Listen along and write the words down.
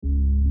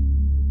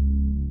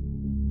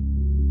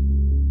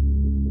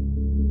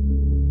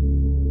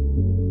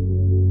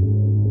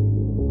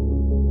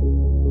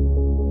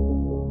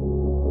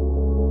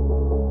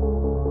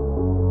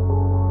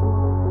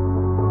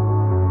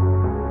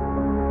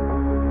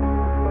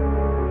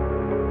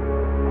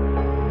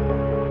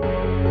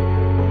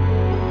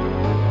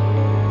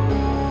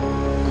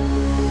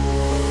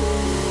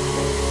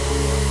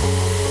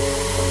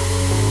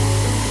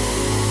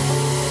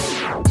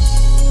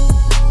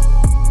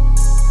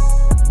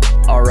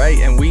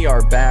right, and we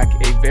are back.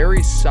 A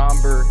very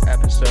somber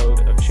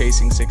episode of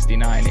Chasing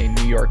 69, a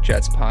New York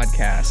Jets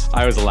podcast.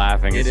 I was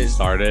laughing as you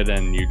started,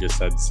 and you just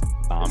said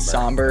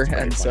somber,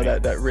 and so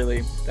that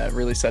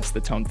really sets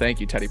the tone. Thank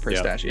you, Teddy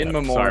Pristash. Yep. In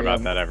memoriam. Sorry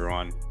about that,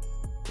 everyone.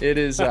 It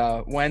is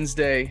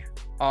Wednesday,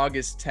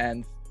 August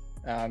 10th.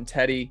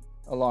 Teddy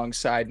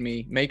alongside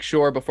me. Make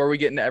sure before we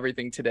get into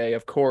everything today,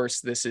 of course,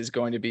 this is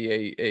going to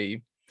be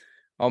a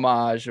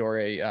homage or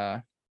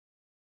a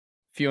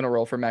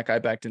funeral for Mekhi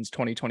Becton's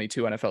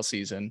 2022 NFL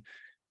season.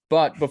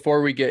 But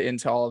before we get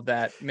into all of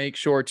that, make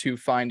sure to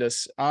find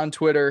us on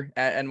Twitter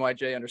at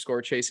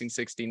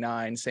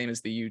NYJ_chasing69, same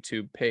as the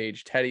YouTube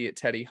page, Teddy at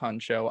Teddy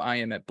Huncho. I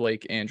am at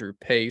Blake Andrew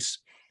Pace.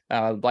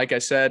 Like I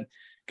said,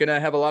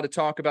 gonna have a lot of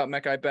talk about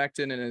Mekhi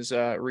Becton and his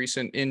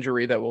recent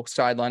injury that will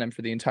sideline him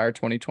for the entire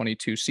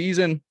 2022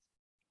 season.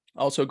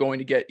 Also going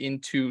to get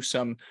into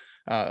some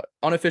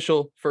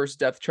unofficial first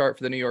depth chart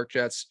for the New York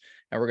Jets.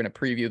 And we're going to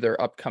preview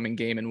their upcoming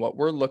game and what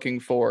we're looking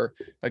for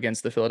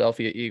against the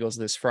Philadelphia Eagles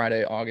this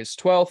Friday, August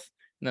 12th.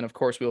 And then, of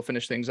course, we'll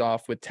finish things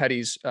off with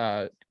Teddy's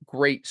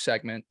great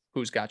segment,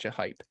 Who's Got You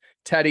Hype?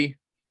 Teddy,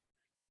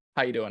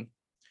 how you doing?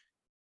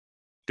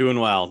 Doing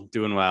well.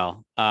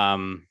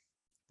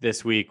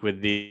 This week with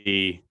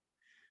the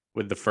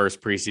first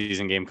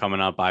preseason game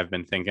coming up, I've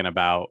been thinking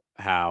about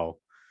how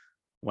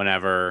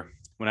whenever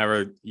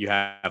you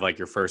have like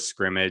your first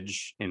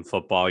scrimmage in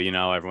football, you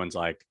know, everyone's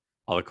like,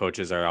 all the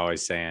coaches are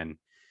always saying,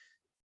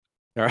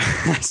 they're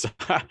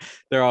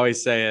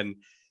always saying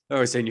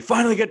you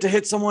finally get to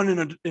hit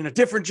someone in a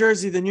different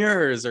jersey than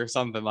yours or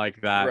something like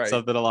that, right.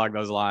 Something along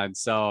those lines.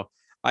 So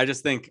I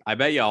just think, I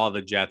bet you all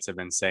the Jets have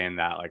been saying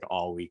that like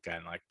all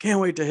weekend, like can't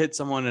wait to hit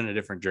someone in a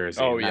different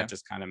jersey. Oh, and that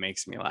just kind of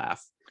makes me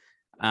laugh.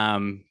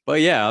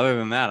 But yeah, other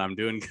than that, I'm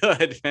doing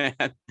good,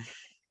 man.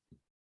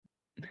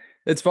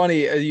 It's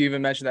funny you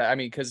even mentioned that. I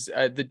mean, because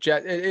the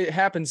Jet, it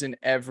happens in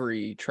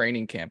every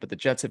training camp, but the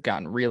Jets have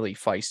gotten really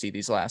feisty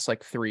these last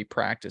like 3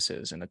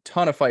 practices and a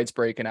ton of fights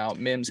breaking out.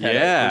 Mims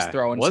was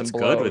throwing some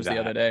blows the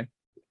other day.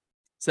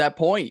 It's that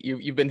point.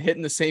 You've been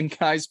hitting the same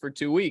guys for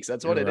 2 weeks.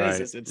 That's what it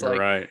is. It's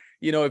like,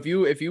 you know, if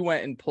you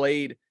went and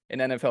played an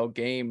NFL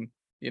game,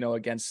 you know,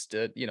 against,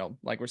 you know,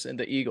 like we're saying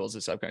the Eagles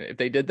and stuff, if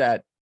they did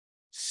that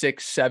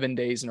 6-7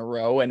 days in a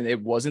row and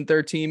it wasn't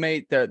their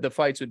teammate, the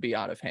fights would be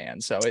out of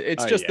hand. So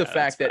it's just the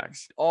fact that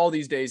all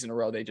these days in a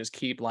row they just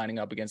keep lining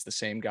up against the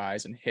same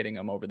guys and hitting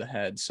them over the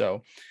head.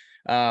 So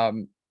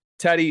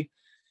Teddy,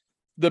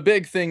 the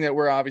big thing that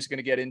we're obviously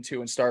going to get into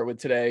and start with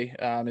today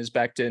is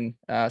Becton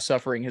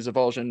suffering his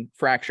avulsion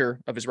fracture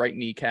of his right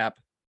kneecap.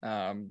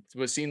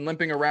 Was seen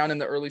limping around in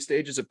the early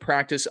stages of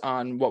practice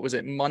on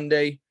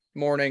Monday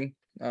morning,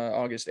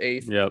 August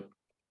 8th. Yep.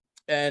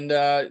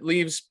 And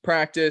leaves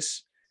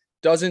practice.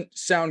 Doesn't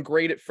sound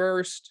great at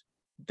first.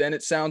 Then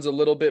it sounds a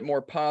little bit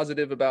more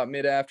positive about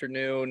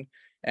mid-afternoon.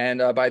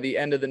 And by the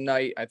end of the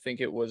night, I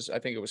think it was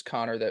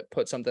Connor that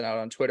put something out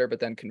on Twitter, but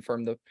then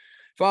confirmed the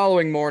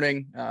following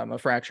morning, a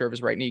fracture of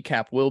his right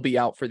kneecap will be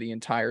out for the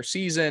entire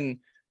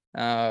season.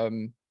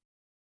 Take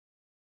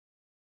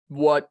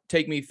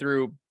me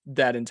through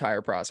that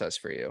entire process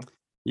for you?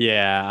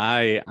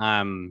 Yeah,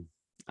 I'm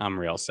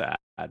real sad.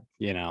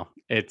 You know,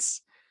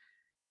 it's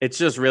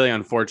just really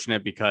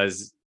unfortunate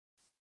because,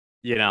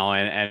 you know,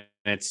 and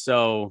it's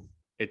so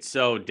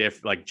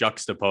different, like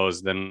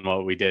juxtaposed than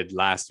what we did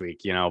last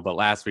week, you know. But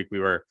last week we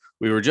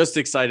were just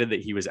excited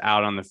that he was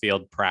out on the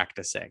field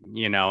practicing,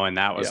 you know, and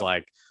that was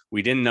like,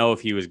 we didn't know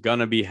if he was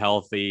gonna be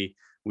healthy.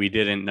 We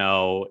didn't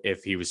know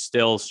if he was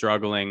still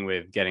struggling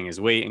with getting his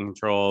weight in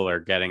control or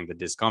getting the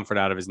discomfort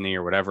out of his knee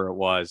or whatever it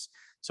was.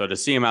 So to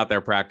see him out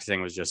there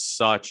practicing was just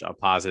such a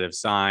positive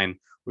sign.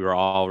 We were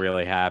all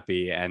really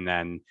happy. And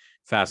then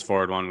fast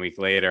forward 1 week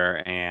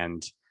later,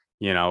 and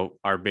you know,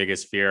 our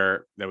biggest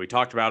fear that we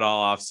talked about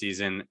all off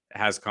season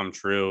has come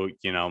true.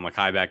 You know,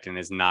 Mekhi Becton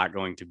is not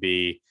going to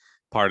be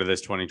part of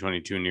this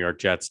 2022 New York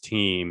Jets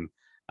team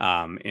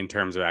in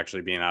terms of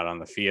actually being out on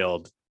the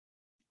field.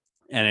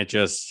 And it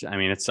just, I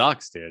mean, it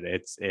sucks, dude.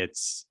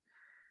 It's,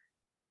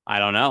 I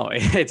don't know.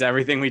 It's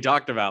everything we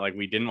talked about. Like,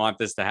 we didn't want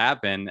this to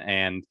happen.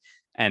 And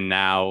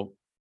now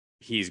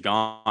he's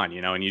gone,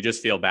 you know, and you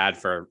just feel bad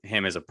for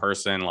him as a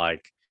person.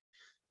 Like,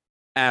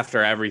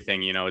 after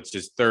everything, you know, it's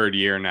his 3rd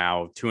year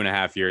now,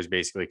 2.5 years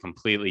basically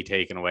completely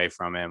taken away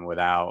from him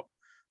without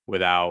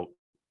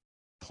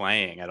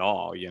playing at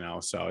all, you know.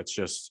 So it's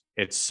just,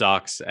 it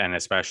sucks. And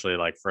especially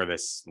like for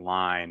this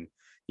line,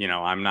 you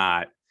know, I'm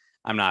not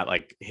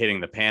like hitting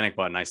the panic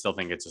button. I still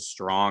think it's a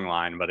strong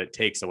line, but it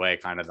takes away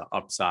kind of the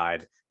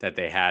upside that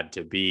they had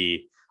to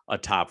be a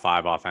top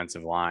 5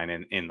 offensive line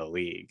in the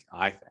league,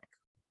 I think.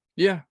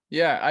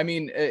 Yeah. I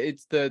mean,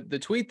 it's the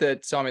tweet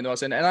that saw me the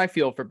most, and I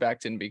feel for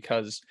Becton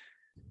because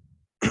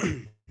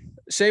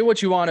say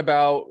what you want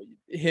about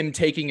him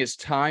taking his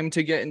time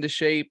to get into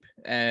shape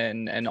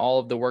and all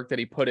of the work that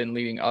he put in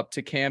leading up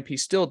to camp. He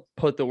still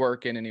put the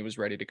work in and he was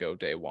ready to go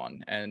day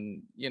one.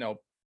 And, you know,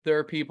 there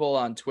are people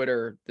on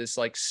Twitter, this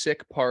like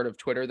sick part of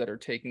Twitter, that are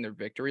taking their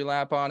victory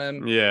lap on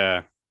him.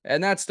 Yeah.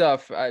 And that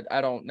stuff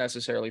I don't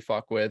necessarily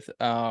fuck with.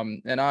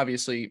 And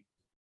obviously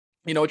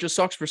it just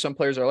sucks for some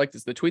players that are like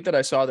this. The tweet that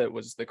I saw that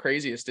was the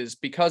craziest is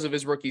because of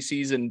his rookie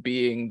season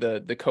being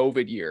the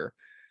COVID year,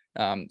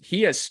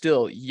 he has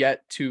still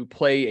yet to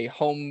play a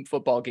home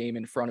football game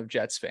in front of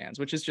Jets fans,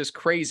 which is just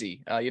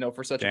crazy,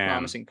 for such a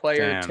promising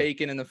player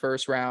taken in the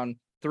first round,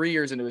 3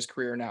 years into his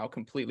career now,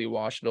 completely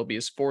washed. It'll be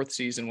his 4th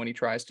season when he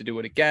tries to do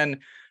it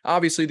again.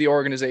 Obviously, the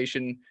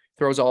organization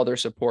throws all their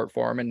support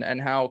for him.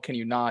 And how can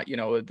you not,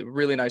 a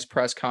really nice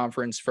press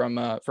conference from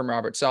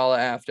Robert Saleh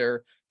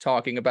after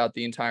talking about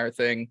the entire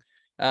thing.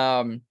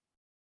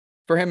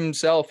 For him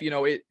himself,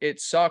 it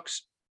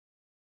sucks,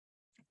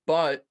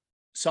 but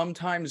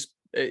sometimes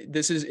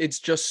it's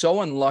just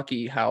so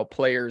unlucky how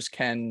players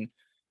can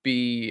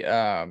be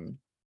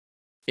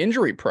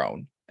injury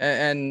prone,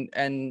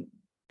 and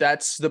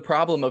that's the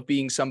problem of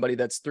being somebody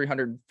that's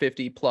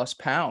 350 plus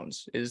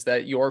pounds, is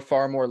that you're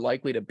far more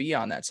likely to be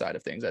on that side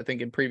of things. I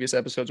think in previous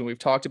episodes when we've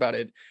talked about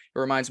it, it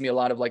reminds me a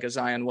lot of like a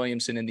Zion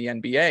Williamson in the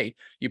NBA.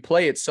 You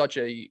play at such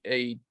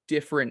a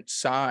different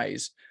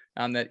size,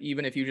 that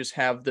even if you just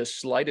have the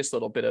slightest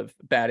little bit of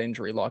bad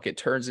injury luck, it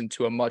turns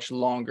into a much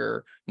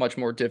longer, much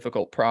more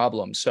difficult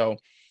problem. So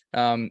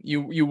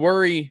you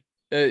worry,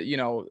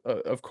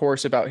 of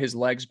course, about his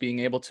legs being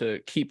able to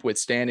keep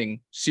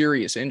withstanding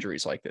serious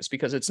injuries like this,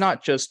 because it's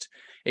not just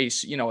a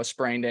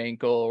sprained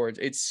ankle, or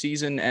it's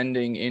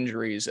season-ending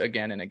injuries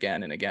again and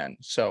again and again.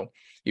 So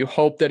you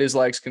hope that his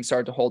legs can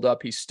start to hold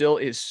up. He still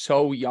is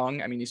so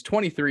young. I mean, he's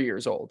 23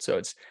 years old,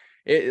 so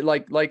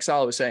like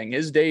Saleh was saying,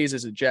 his days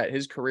as a Jet,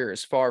 his career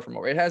is far from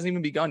over. It hasn't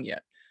even begun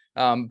yet.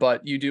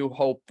 But you do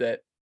hope that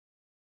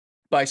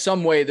by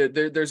some way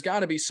that there's got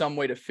to be some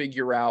way to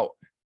figure out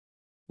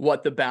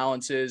what the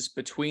balance is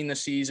between the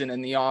season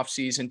and the off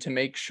season to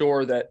make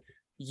sure that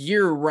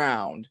year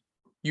round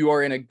you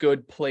are in a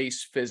good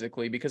place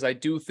physically, because I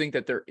do think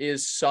that there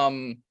is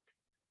some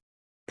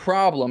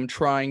problem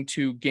trying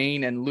to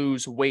gain and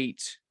lose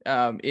weight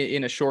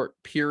in a short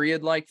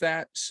period like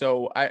that.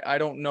 So I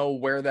don't know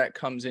where that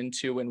comes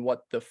into and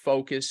what the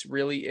focus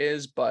really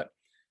is, but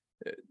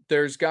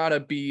there's got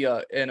to be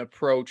an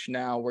approach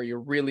now where you're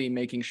really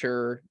making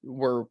sure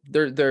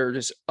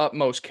there's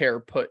utmost care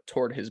put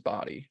toward his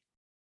body.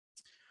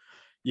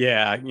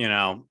 Yeah,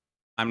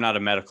 I'm not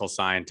a medical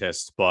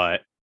scientist,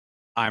 but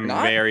I'm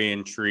very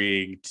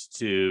intrigued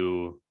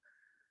to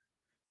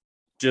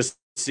just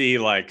see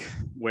like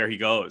where he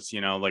goes,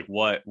 like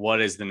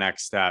what is the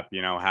next step?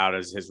 How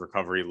does his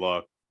recovery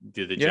look?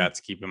 Do the Jets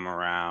keep him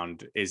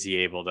around? Is he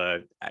able to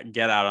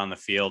get out on the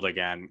field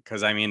again?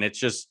 Because I mean, it's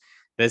just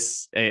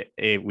this.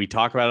 We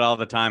talk about it all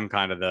the time,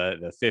 kind of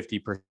the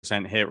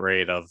 50% hit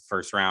rate of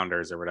first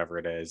rounders or whatever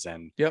it is,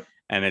 and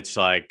it's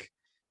like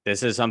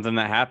this is something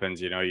that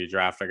happens. You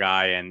draft a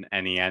guy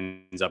and he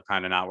ends up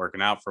kind of not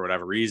working out for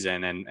whatever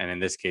reason, and in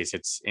this case,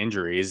 it's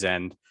injuries.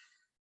 And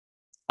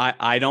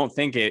I don't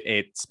think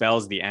it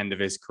spells the end of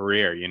his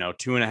career.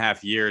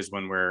 2.5 years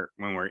when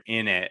we're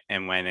in it,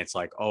 and when it's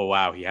like, oh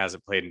wow, he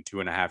hasn't played in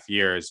 2.5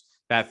 years.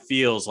 That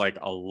feels like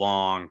a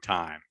long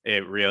time.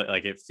 It really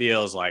it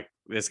feels like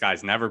this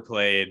guy's never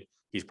played.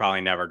 He's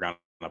probably never gonna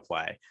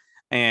play.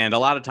 And a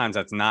lot of times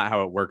that's not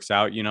how it works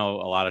out. A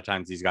lot of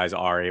times these guys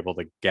are able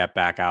to get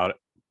back out,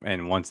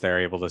 and once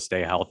they're able to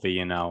stay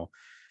healthy,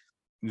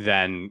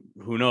 then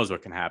who knows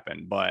what can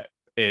happen. But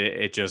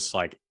it just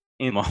like,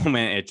 in the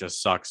moment, it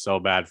just sucks so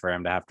bad for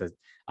him to have to.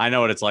 I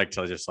know what it's like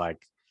to just like,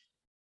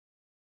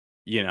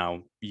 you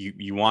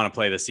want to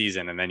play the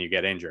season and then you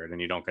get injured and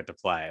you don't get to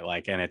play.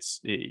 And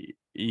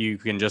you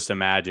can just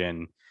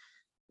imagine.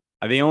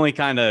 The only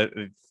kind of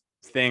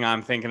thing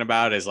I'm thinking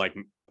about is like,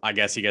 I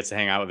guess he gets to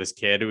hang out with his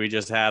kid who he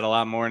just had a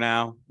lot more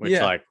now, which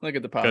look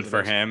at the positives. Good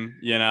for him.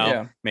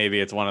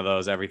 Maybe it's one of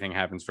those everything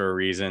happens for a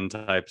reason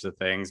types of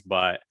things,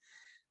 but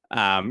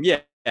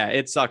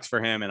it sucks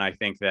for him. And I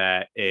think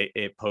that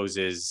it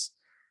poses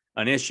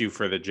an issue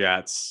for the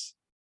Jets,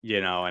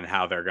 and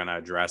how they're going to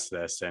address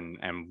this, and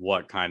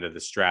what kind of the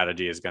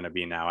strategy is going to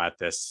be now at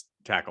this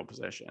tackle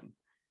position.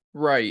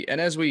 Right.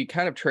 And as we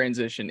kind of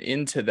transition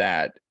into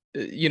that,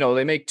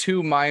 they make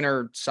 2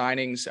 minor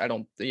signings.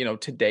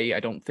 Today, I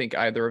don't think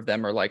either of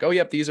them are like, oh,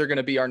 yep, these are going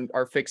to be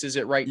our fixes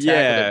at right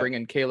tackle. They bring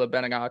in Caleb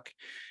Benenoch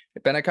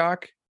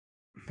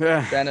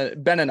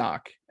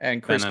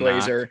and Chris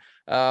Glazer.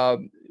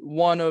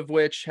 One of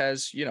which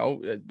has,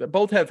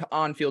 both have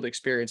on-field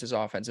experience as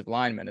offensive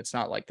linemen. It's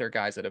not like they're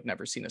guys that have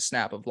never seen a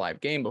snap of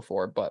live game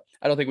before, but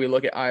I don't think we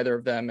look at either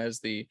of them as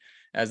the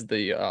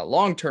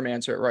long-term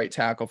answer at right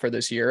tackle for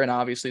this year. And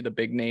obviously the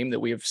big name that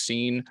we have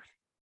seen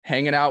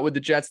hanging out with the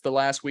Jets the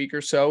last week or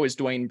so is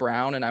Duane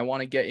Brown. And I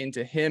want to get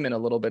into him in a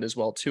little bit as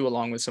well, too,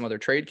 along with some other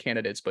trade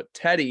candidates. But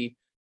Teddy,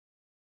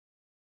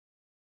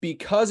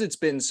 because it's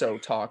been so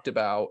talked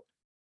about,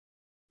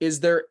 is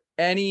there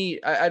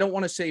any, I don't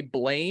want to say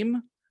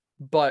blame,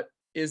 but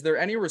is there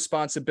any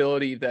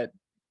responsibility that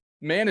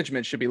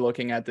management should be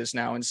looking at this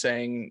now and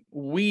saying,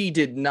 we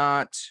did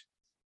not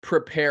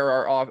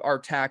prepare our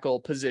tackle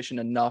position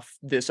enough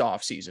this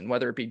offseason,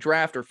 whether it be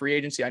draft or free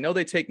agency? I know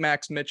they take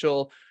Max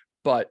Mitchell,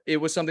 but it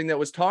was something that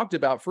was talked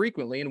about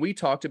frequently, and we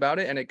talked about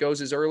it, and it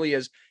goes as early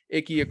as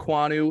Ike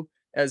Ekwonu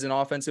as an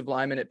offensive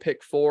lineman at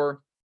pick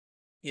 4,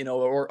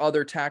 or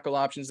other tackle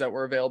options that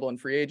were available in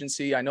free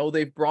agency. I know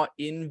they've brought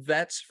in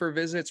vets for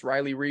visits.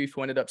 Riley Reef,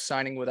 who ended up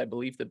signing with, I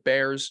believe, the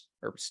Bears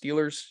or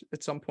Steelers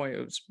at some point.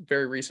 It was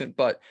very recent,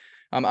 but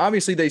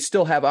obviously they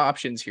still have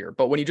options here.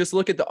 But when you just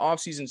look at the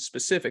offseason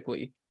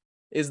specifically,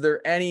 is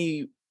there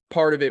any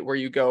part of it where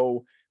you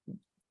go,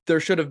 there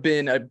should have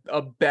been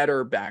a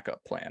better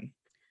backup plan?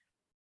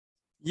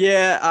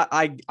 Yeah,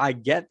 I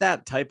get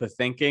that type of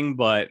thinking,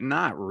 but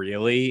not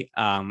really.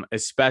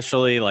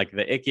 Especially like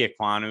the Ike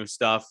Ekwonu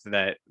stuff,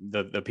 that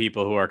the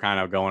people who are kind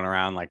of going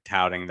around like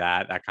touting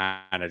that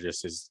kind of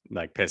just is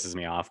like pisses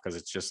me off, because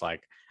it's just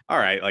like, all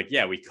right, like,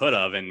 yeah, we could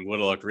have and would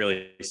have looked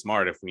really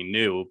smart if we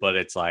knew, but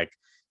it's like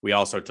we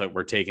also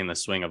we're taking the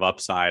swing of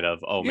upside of,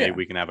 maybe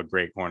we can have a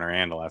great corner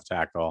and a left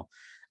tackle.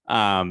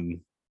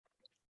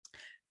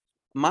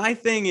 My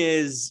thing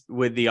is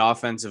with the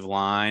offensive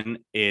line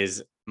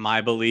is,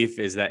 my belief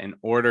is that in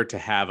order to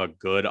have a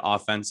good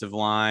offensive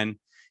line,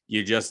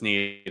 you just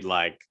need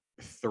like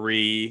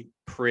 3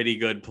 pretty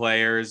good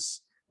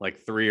players,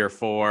 like 3 or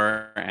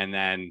 4, and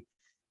then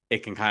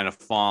it can kind of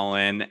fall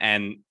in.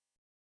 And,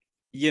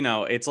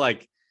 it's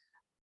like,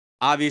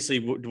 obviously,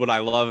 would I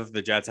love if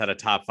the Jets had a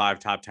top 5,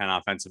 top 10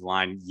 offensive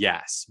line?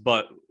 Yes.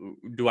 But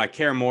do I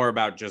care more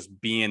about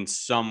just being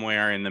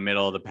somewhere in the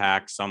middle of the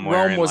pack,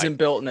 somewhere Rome wasn't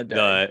built in a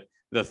day.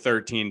 The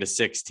 13 to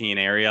 16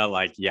 area?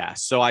 Like,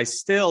 yes. So I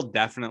still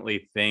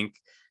definitely think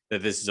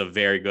that this is a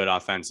very good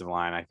offensive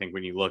line. I think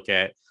when you look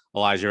at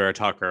Elijah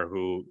Tucker,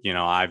 who,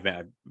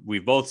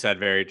 we've both said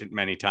very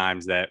many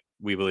times that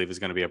we believe is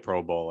going to be a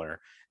Pro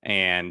Bowler.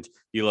 And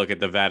you look at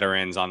the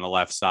veterans on the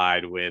left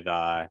side with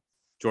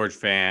George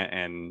Fant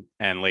and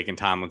Laken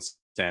Tomlinson.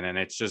 And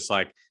it's just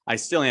like, I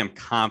still am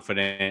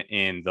confident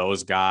in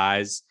those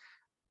guys.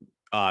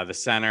 The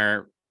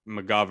center,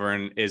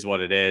 McGovern, is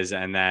what it is.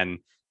 And then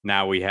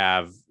now we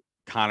have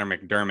Connor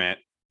McDermott.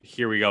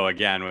 Here we go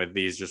again with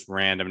these just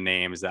random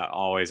names that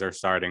always are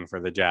starting for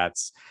the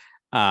Jets.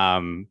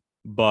 But,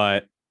 Connor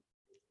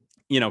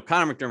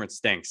McDermott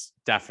stinks.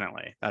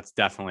 Definitely. That's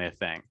definitely a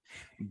thing.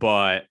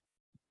 But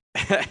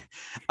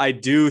I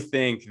do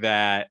think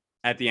that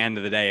at the end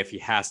of the day, if he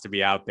has to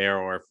be out there,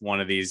 or if one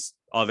of these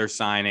other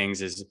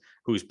signings is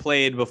who's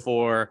played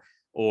before,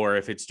 or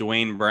if it's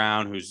Duane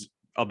Brown, who's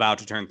about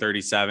to turn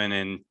 37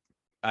 and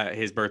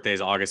his birthday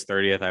is August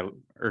 30th,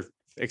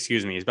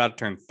 he's about to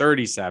turn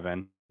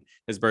 37.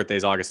 His birthday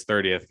is August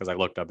 30th, because I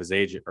looked up his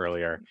age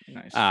earlier.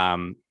 Nice.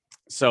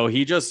 So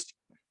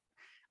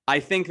I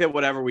think that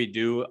whatever we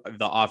do,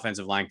 the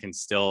offensive line can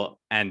still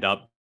end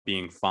up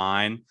being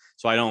fine.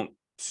 So I don't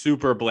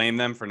super blame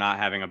them for not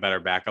having a better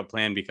backup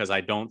plan, because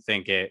I don't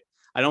think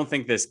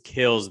this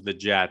kills the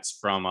Jets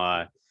from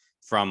a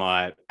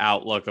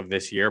outlook of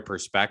this year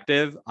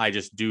perspective. I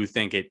just do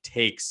think it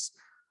takes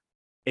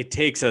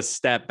a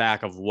step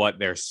back of what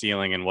their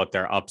ceiling and what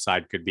their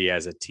upside could be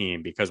as a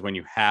team, because when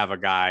you have a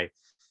guy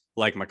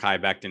like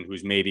Mekhi Becton,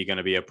 who's maybe going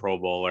to be a Pro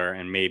Bowler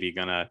and maybe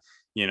going to,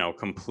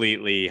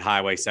 completely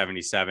highway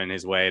 77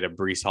 his way to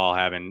Breece Hall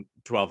having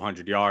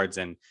 1,200 yards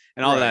and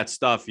all that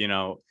stuff,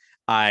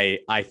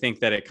 I think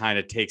that it kind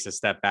of takes a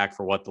step back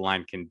for what the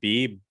line can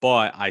be,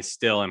 but I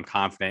still am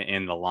confident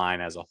in the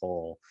line as a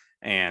whole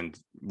and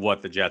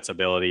what the Jets'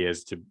 ability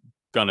is to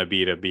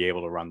be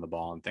able to run the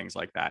ball and things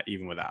like that,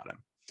 even without him.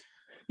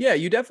 Yeah,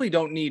 you definitely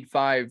don't need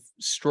 5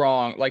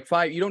 strong,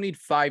 you don't need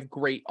 5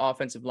 great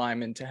offensive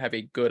linemen to have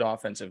a good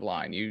offensive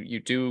line. You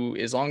do,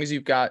 as long as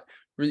you've got,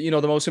 the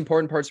most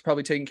important part is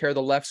probably taking care of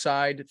the left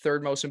side.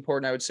 Third most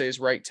important, I would say, is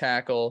right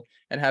tackle,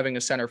 and having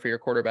a center for your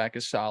quarterback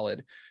is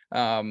solid.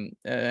 And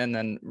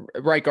then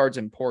right guard's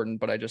important,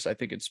 but I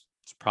think it's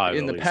probably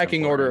in the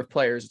pecking order of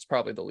players, it's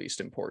probably the least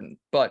important.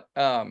 But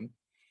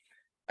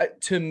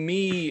to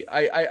me,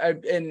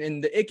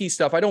 and the icky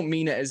stuff, I don't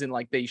mean it as in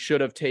like they should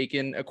have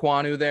taken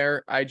Ekwonu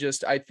there. I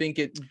think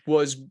it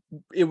was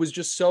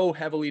just so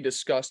heavily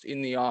discussed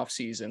in the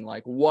offseason,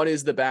 like, what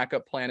is the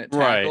backup plan at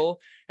tackle?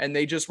 Right. And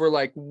they just were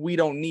like, we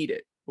don't need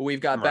it.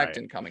 We've got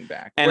Becton coming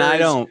back.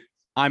 And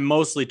I'm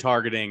mostly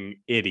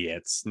targeting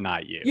idiots,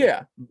 not you.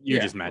 Yeah. You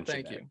just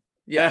mentioned thank you.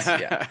 Yes.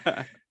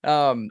 Yeah.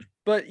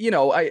 But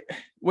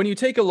when you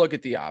take a look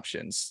at the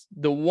options,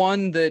 the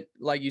one that,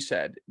 like you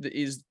said,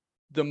 is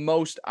the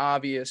most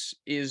obvious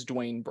is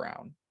Duane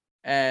Brown.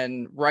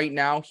 And right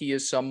now he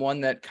is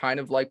someone that, kind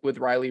of like with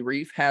Riley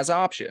Reef, has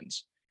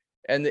options.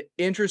 And the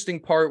interesting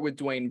part with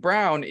Duane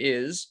Brown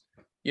is,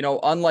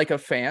 unlike a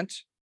Fant,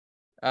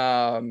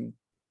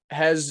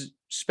 has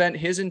spent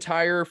his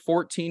entire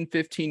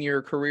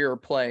 15-year career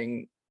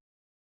playing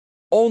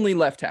only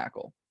left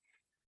tackle.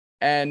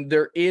 And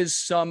there is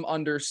some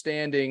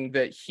understanding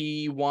that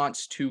he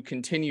wants to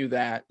continue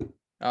that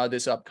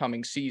this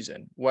upcoming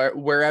season,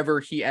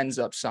 wherever he ends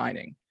up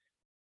signing.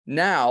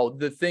 Now,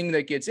 the thing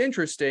that gets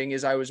interesting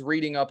is, I was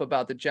reading up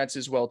about the Jets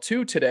as well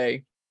too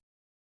today.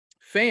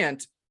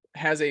 Fant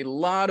has a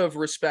lot of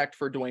respect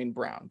for Duane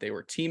Brown. They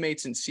were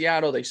teammates in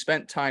Seattle. They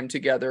spent time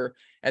together,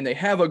 and they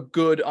have a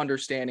good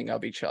understanding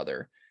of each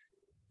other.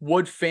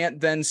 Would Fant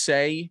then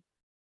say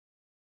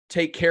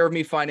take care of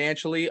me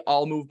financially.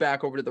 I'll move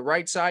back over to the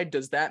right side.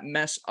 Does that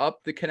mess up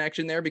the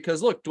connection there?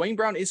 Because look, Duane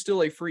Brown is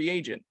still a free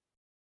agent.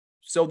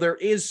 So there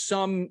is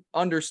some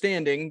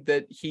understanding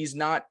that he's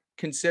not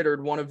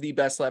considered one of the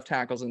best left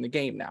tackles in the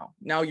game now.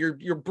 Now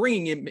you're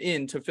bringing him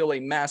in to fill a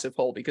massive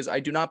hole, because I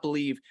do not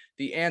believe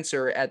the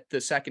answer at the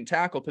second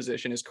tackle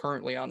position is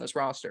currently on this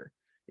roster.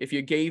 If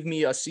you gave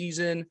me a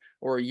season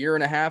or a year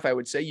and a half, I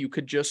would say you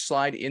could just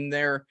slide in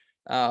there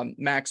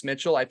Max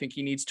Mitchell. I think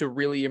he needs to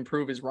really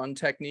improve his run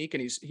technique,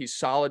 and he's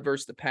solid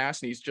versus the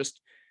pass, and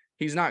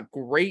he's not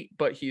great,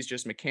 but he's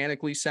just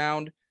mechanically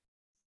sound.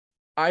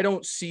 I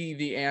don't see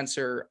the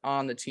answer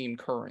on the team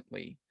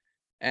currently.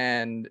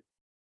 And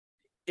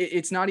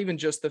it's not even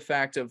just the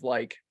fact of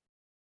like,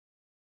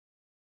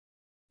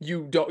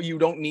 you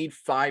don't need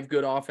 5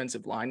 good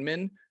offensive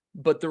linemen,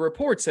 but the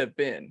reports have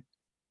been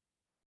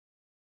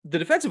the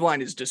defensive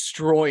line is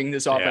destroying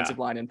this offensive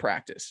line in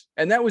practice.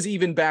 And that was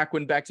even back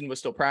when Becton was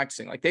still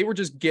practicing. Like, they were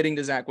just getting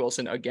to Zach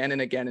Wilson again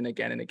and again and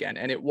again and again.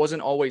 And it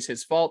wasn't always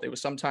his fault. It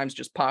was sometimes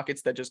just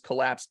pockets that just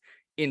collapsed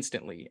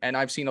instantly. And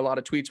I've seen a lot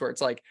of tweets where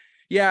it's like,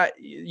 yeah,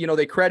 you know,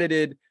 they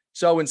credited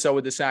so-and-so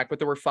with the sack, but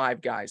there were 5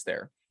 guys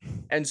there.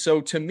 And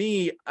so to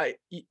me,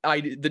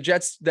 the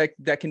Jets,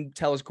 that can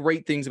tell us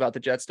great things about the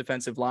Jets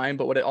defensive line,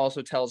 but what it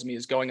also tells me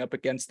is going up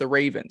against the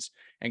Ravens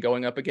and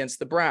going up against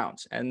the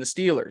Browns and the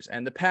Steelers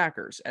and the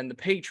Packers and the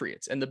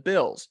Patriots and the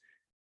Bills,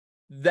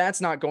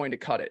 that's not going to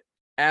cut it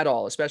at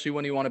all, especially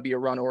when you want to be a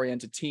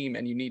run-oriented team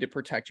and you need to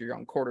protect your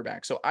young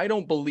quarterback. So I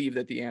don't believe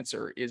that the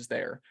answer is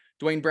there.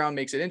 Duane Brown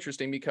makes it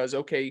interesting because,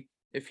 okay,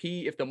 if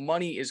the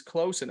money is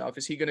close enough,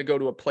 is he going to go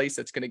to a place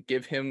that's going to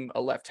give him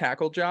a left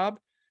tackle job?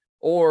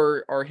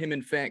 Or are him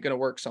and Fant going to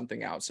work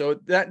something out? So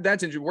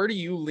that's interesting. Where do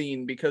you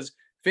lean? Because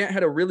Fant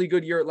had a really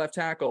good year at left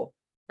tackle.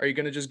 Are you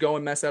going to just go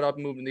and mess that up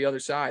and move to the other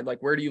side?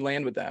 Like, where do you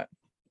land with that?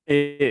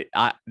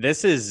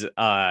 This is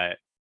an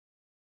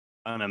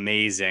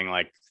amazing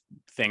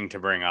thing to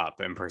bring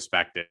up in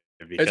perspective,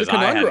 because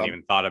I hadn't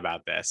even thought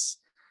about this.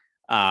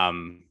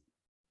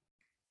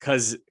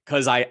 Because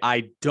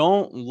I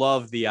don't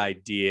love the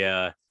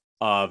idea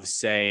of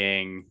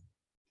saying,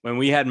 when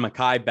we had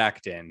Mekhi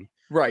Becton,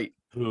 right,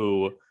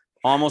 who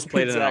almost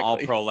played at an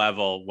all-pro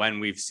level when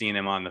we've seen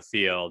him on the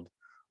field,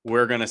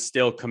 we're going to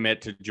still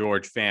commit to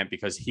George Fant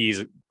because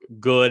he's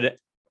good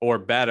or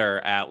better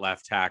at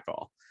left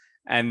tackle.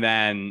 And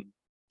then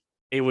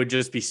it would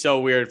just be so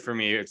weird for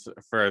me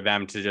for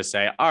them to just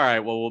say, all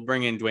right, well, we'll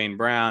bring in Duane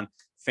Brown,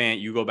 Fant,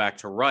 you go back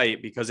to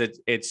right, because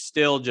it's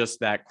still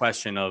just that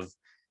question of,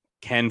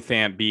 can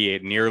Fant be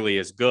nearly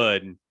as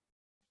good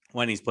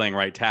when he's playing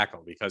right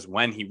tackle? Because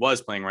when he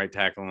was playing right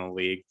tackle in the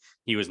league,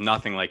 he was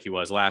nothing like he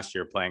was last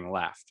year playing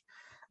left.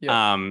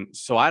 Yep.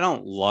 So I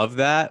don't love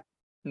that.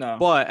 No.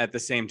 But at the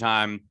same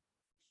time,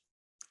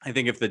 I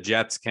think if the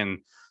Jets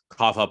can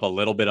cough up a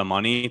little bit of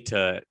money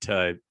to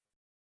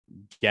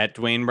get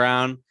Duane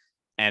Brown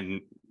and,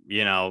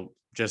 you know,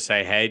 just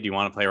say, hey, do you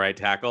want to play right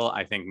tackle?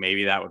 I think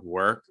maybe that would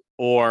work.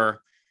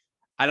 Or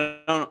I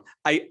don't know.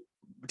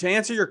 To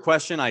answer your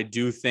question, I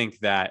do think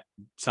that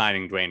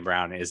signing Duane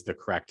Brown is the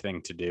correct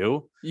thing to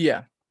do.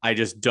 Yeah. I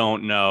just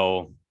don't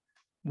know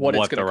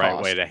what the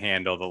right way to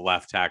handle the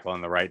left tackle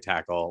and the right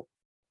tackle.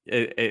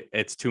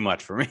 It's too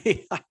much for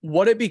me.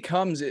 What it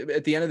becomes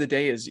at the end of the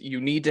day is you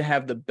need to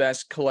have the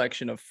best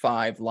collection of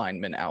 5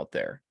 linemen out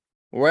there,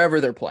 wherever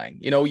they're playing.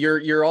 You know,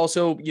 you're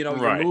also, you know,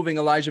 you're moving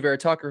Elijah Vera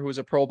Tucker, who was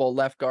a Pro Bowl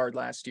left guard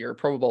last year,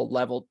 Pro Bowl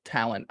level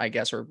talent, I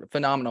guess, or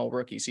phenomenal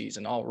rookie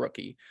season, all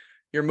rookie.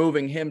 You're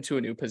moving him to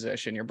a new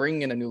position. You're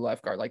bringing in a new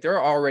left guard. Like, there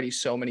are already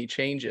so many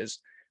changes,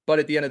 but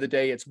at the end of the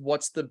day, it's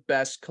what's the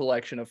best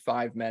collection of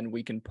 5 men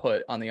we can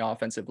put on the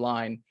offensive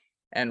line.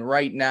 And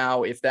right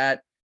now, if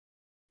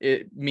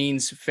it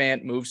means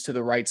Fant moves to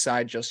the right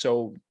side just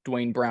so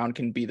Duane Brown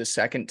can be the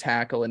second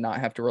tackle and not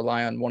have to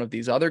rely on one of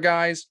these other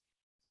guys,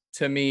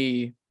 to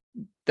me,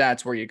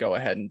 that's where you go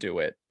ahead and do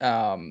it.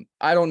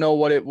 I don't know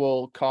what it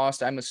will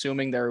cost. I'm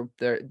assuming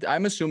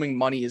I'm assuming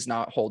money is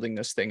not holding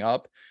this thing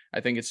up. I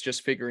think it's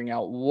just figuring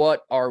out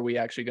what are we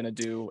actually going to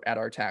do at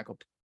our tackle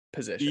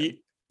position.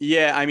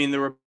 Yeah, I mean,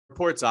 the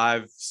reports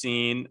I've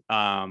seen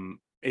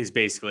is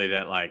basically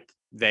that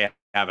they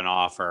have an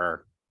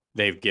offer,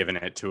 they've given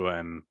it to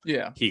him.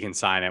 Yeah, he can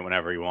sign it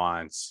whenever he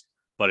wants,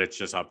 but it's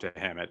just up to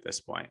him at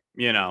this point,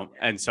 you know.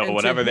 And so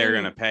whatever they're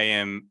going to pay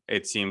him,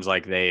 it seems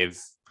like they've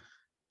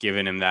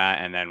given him that,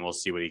 and then we'll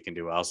see what he can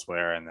do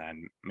elsewhere, and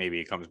then maybe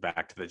he comes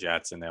back to the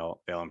Jets and they'll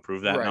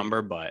improve that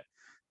number.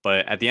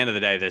 But at the end of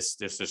the day, this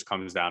just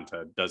comes down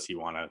to, does he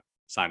want to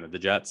sign with the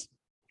Jets?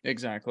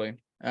 Exactly.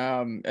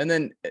 And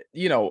then,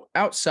 you know,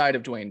 outside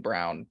of Duane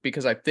Brown,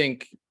 because I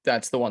think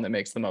that's the one that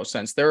makes the most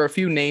sense, there are a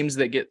few names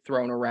that get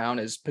thrown around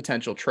as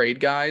potential trade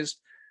guys.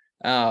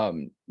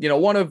 You know,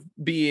 one of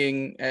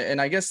being,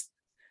 and I guess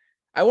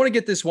I want to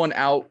get this one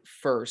out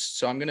first,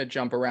 so I'm going to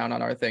jump around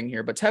on our thing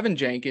here, but Tevin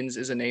Jenkins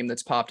is a name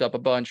that's popped up a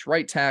bunch.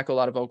 Right tackle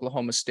out of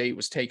Oklahoma State,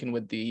 was taken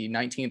with the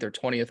 19th or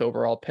 20th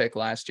overall pick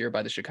last year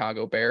by the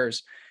Chicago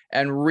Bears.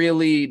 And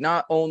really,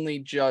 not only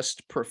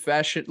just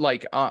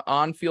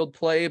on-field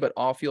play, but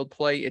off-field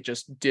play, it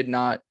just did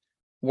not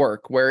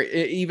work where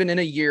even in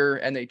a year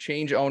and they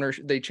change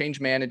ownership, they change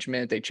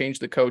management, they change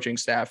the coaching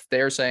staff,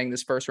 they're saying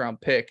this first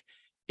round pick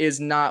is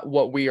not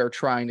what we are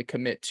trying to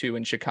commit to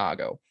in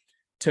Chicago.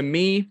 To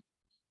me,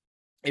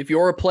 if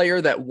you're a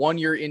player that 1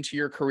 year into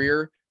your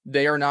career,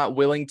 they are not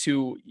willing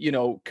to,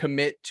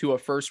 commit to a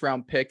first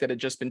round pick that had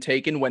just been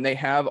taken when they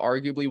have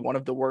arguably one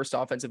of the worst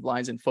offensive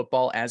lines in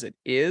football as it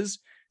is,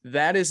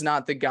 that is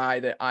not the guy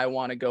that I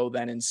want to go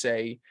then and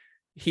say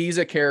he's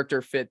a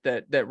character fit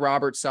that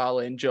Robert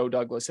Saleh and Joe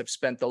Douglas have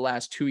spent the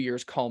last 2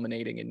 years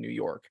culminating in New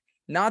York.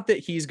 Not that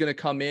he's going to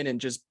come in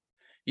and just,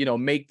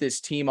 make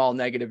this team all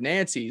negative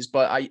Nancy's,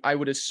 but I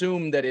would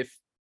assume that if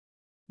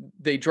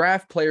they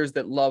draft players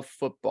that love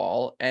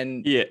football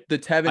and Yeah, the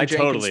Tevin I Jenkins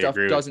totally stuff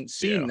agree doesn't with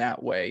seem you.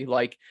 that way.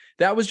 Like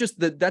that was just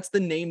that's the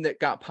name that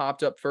got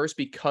popped up first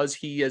because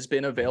he has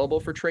been available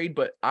for trade.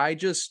 But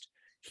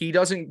he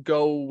doesn't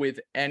go with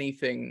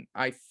anything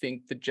I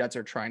think the Jets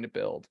are trying to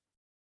build.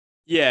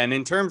 Yeah, and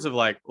in terms of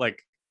like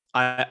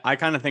I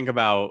kind of think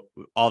about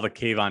all the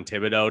Kayvon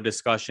Thibodeau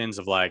discussions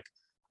of like,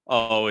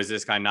 oh, is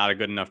this guy not a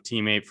good enough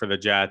teammate for the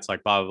Jets?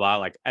 Like blah blah blah.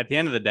 Like at the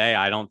end of the day,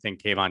 I don't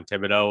think Kayvon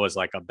Thibodeau was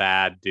like a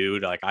bad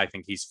dude. Like I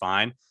think he's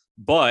fine,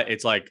 but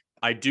it's like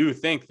I do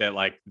think that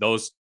like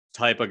those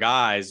type of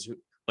guys,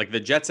 like the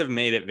Jets have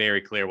made it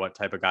very clear what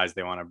type of guys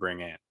they want to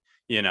bring in.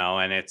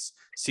 And it's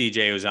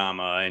CJ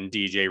Uzama and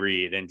DJ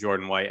Reed and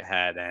Jordan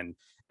Whitehead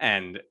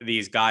and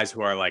these guys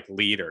who are like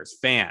leaders,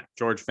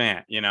 George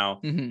Fant,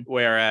 Mm-hmm.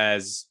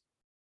 whereas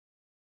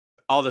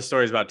all the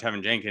stories about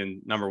Tevin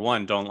Jenkins, number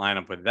one, don't line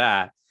up with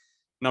that.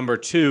 Number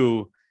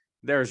two,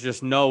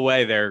 there's no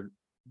way they're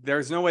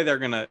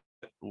gonna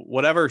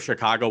whatever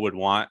Chicago would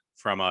want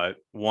from a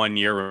 1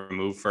 year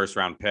removed first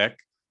round pick.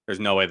 There's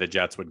no way the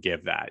Jets would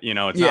give that. It's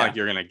not like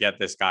you're gonna get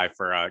this guy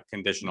for a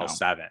conditional No.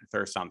 seventh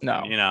or something.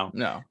 No.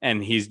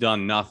 And he's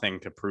done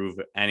nothing to prove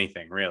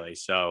anything really.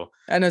 So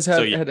And has so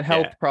had yeah,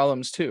 health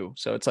problems too.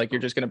 So it's like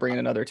you're just going to bring in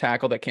another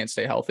tackle that can't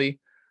stay healthy.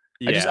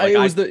 yeah.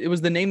 Like It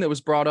was the name that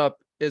was brought up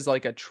as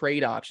like a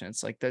trade option.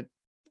 It's like that.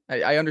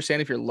 I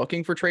understand if you're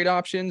looking for trade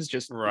options,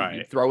 just you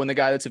right. throw in the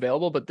guy that's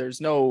available, but there's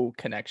no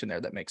connection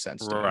there that makes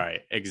sense to me.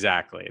 Right,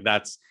 exactly.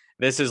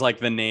 This is like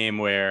the name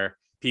where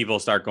people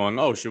start going,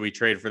 "Oh, should we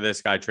trade for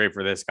this guy? Trade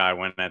for this guy?"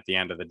 When at the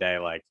end of the day,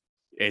 like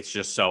it's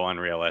just so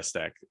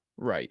unrealistic.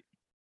 Right.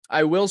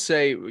 I will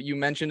say you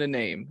mentioned a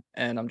name,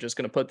 and I'm just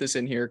going to put this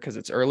in here because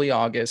it's early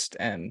August,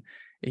 and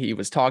he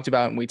was talked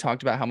about, and we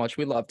talked about how much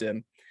we loved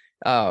him.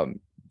 Kayvon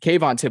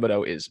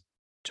Thibodeau is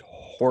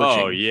Oh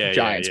torching yeah, yeah,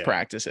 Giants yeah,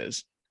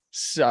 practices,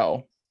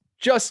 so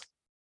just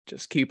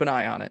keep an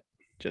eye on it.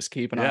 Just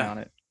keep an eye yeah. on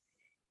it.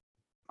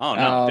 Oh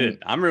no,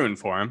 dude, I'm rooting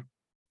for him.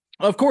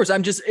 Of course,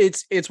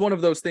 it's one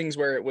of those things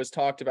where it was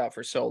talked about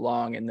for so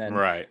long, and then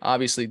Right.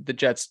 obviously the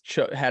Jets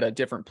had a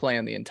different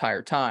plan the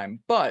entire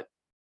time. But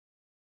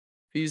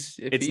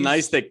It's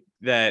nice that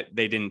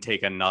they didn't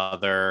take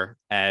another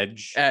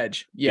edge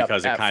yep,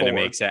 because it at kind of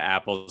 4. makes it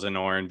apples and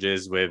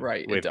oranges with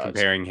Right, it does.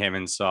 comparing him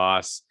and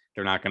Sauce.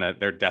 They're not gonna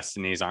their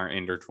destinies aren't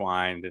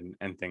intertwined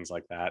and things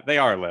like that. They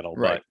are a little,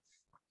 Right.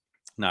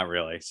 but not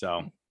really.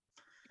 So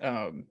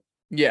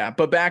Yeah,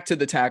 but back to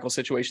the tackle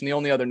situation. The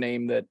only other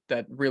name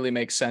that really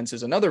makes sense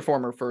is another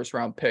former first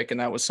round pick, and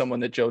that was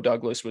someone that Joe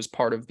Douglas was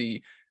part of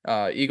the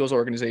Eagles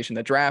organization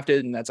that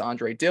drafted, and that's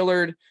Andre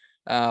Dillard.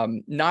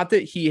 Not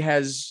that he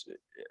has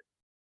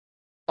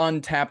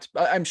untapped.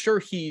 I'm sure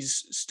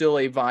he's still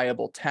a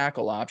viable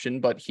tackle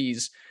option, but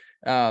he's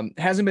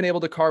hasn't been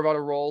able to carve out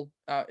a role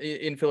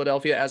in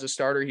Philadelphia as a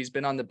starter. He's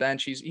been on the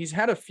bench. He's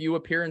had a few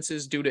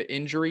appearances due to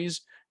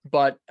injuries,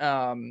 but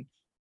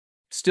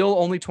still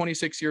only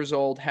 26 years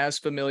old, has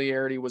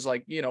familiarity, was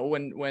like,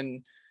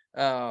 when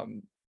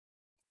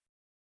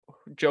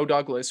Joe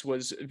Douglas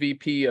was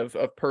VP of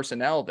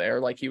personnel there,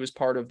 like he was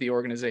part of the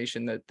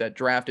organization that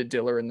drafted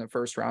Diller in the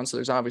first round. So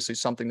there's obviously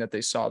something that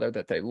they saw there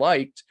that they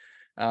liked.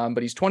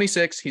 But he's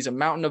 26. He's a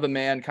mountain of a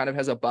man, kind of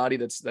has a body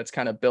that's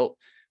kind of built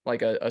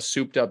like a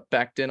souped up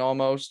Becton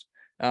almost.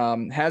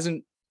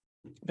 Hasn't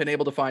been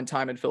able to find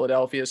time in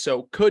Philadelphia,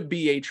 so could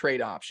be a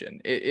trade option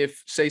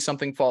if say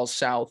something falls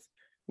south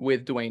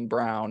with Duane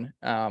Brown.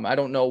 I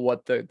don't know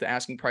what the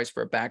asking price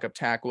for a backup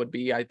tackle would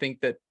be. I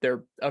think that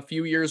they're a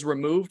few years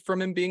removed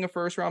from him being a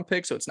first round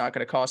pick, so it's not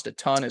going to cost a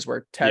ton, as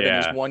where Tevin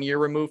is 1 year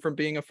removed from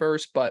being a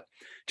first. But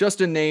just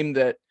a name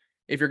that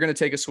if you're going to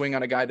take a swing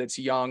on a guy that's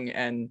young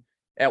and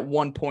at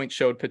one point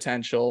showed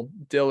potential,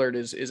 Dillard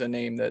is a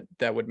name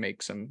that would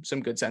make some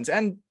good sense.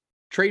 And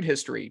trade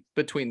history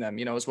between them,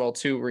 as well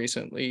too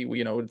recently,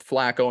 with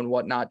Flacco and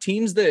whatnot.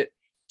 Teams that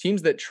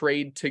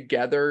trade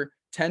together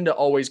tend to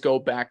always go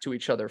back to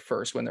each other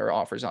first when there are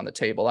offers on the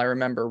table. I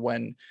remember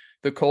when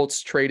the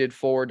Colts traded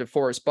for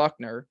DeForest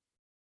Buckner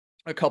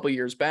a couple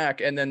years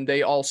back, and then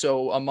they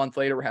also a month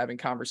later were having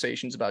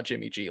conversations about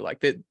Jimmy G.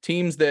 Like the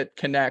teams that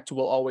connect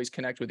will always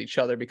connect with each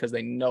other because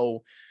they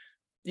know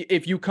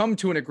if you come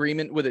to an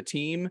agreement with a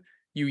team,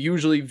 you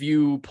usually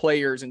view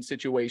players and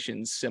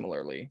situations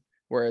similarly.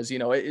 Whereas,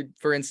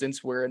 for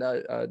instance, we're in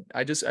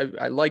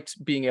I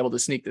liked being able to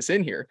sneak this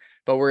in here,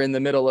 but we're in the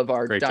middle of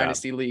our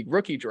Dynasty League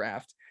rookie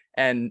draft.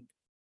 And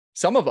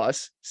some of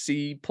us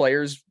see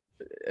players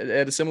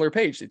at a similar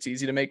page. It's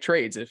easy to make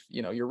trades if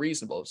you're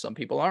reasonable. Some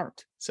people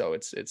aren't. So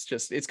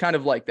it's kind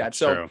of like that. That's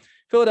so true.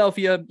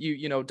 Philadelphia,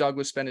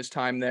 Douglas spent his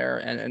time there,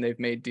 and they've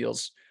made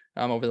deals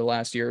over the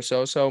last year or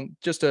so. So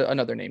just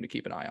another name to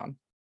keep an eye on.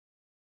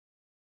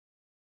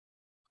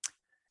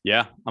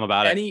 Yeah, I'm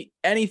about it.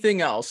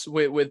 Anything else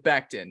with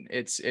Becton?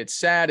 It's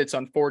sad. It's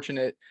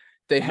unfortunate.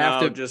 They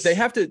have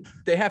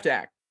to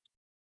act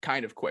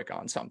kind of quick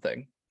on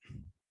something.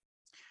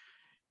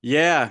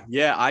 Yeah.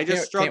 I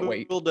just struggle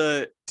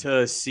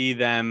to see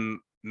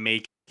them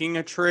making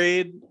a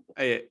trade.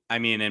 I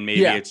mean, and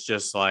maybe it's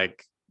just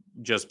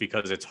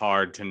because it's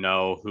hard to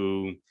know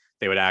who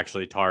they would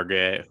actually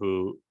target,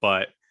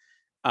 but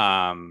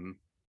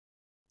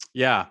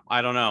yeah,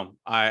 I don't know.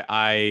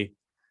 I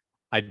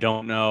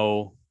don't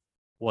know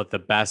what the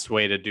best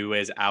way to do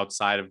is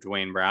outside of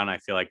Duane Brown. I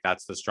feel like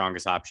that's the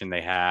strongest option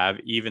they have,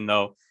 even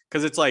though,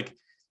 because it's like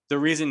the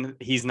reason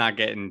he's not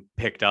getting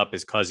picked up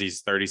is because he's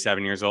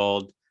 37 years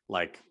old.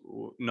 Like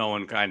no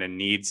one kind of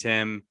needs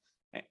him.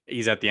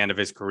 He's at the end of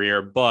his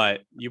career,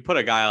 but you put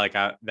a guy like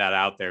that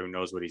out there who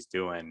knows what he's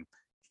doing.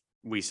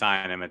 We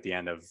sign him at the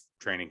end of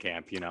training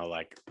camp,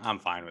 like I'm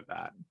fine with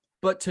that.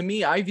 But to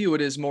me, I view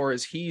it as more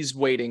as he's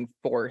waiting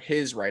for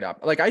his right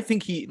up. Like, I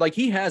think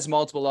he has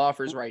multiple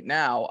offers right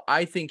now.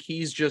 I think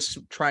he's just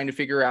trying to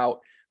figure out,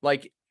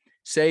 like,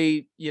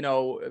 say,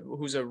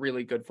 who's a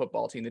really good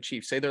football team, the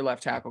Chiefs, say their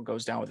left tackle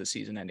goes down with a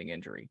season-ending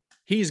injury.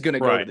 He's going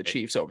to go to the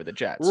Chiefs over the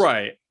Jets.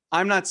 Right.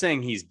 I'm not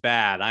saying he's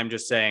bad. I'm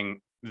just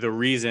saying the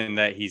reason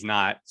that he's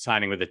not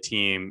signing with a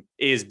team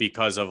is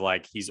because of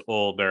he's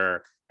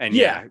older and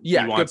he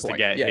wants to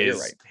get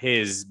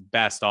his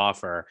best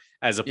offer,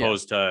 as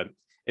opposed to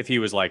if he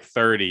was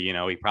 30,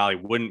 he probably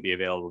wouldn't be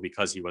available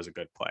because he was a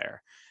good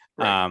player.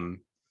 Right.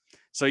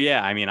 So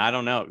yeah, I mean, I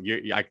don't know.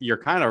 You're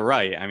kind of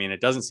right. I mean,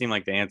 it doesn't seem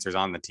like the answer's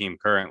on the team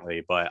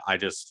currently, but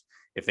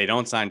if they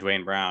don't sign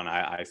Duane Brown,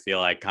 I feel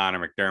like Connor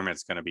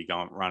McDermott's going to be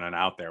running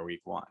out there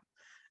week 1.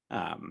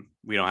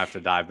 We don't have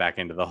to dive back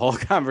into the whole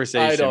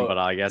conversation, but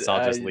I guess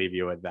I'll just leave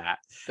you with that.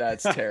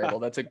 That's terrible.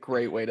 That's a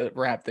great way to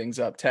wrap things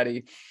up,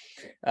 Teddy.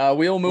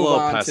 We'll move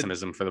on.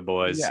 Pessimism for the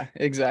boys. Yeah,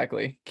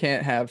 exactly.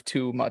 Can't have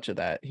too much of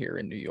that here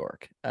in New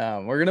York.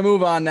 We're going to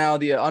move on now.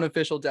 The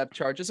unofficial depth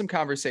chart, just some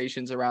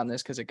conversations around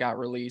this because it got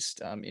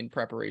released in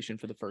preparation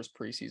for the first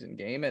preseason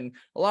game. And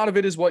a lot of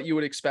it is what you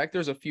would expect.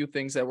 There's a few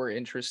things that were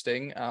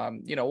interesting.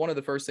 One of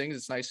the first things,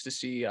 it's nice to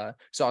see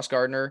Sauce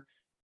Gardner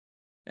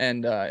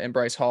and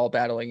Bryce Hall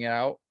battling it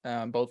out.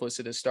 Both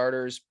listed as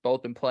starters,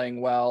 both been playing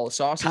well.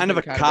 Sauce kind of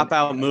a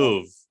cop-out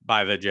move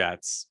by the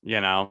Jets,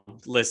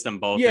 list them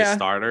both as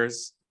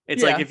starters.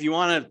 It's like if you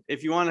want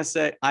to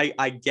say,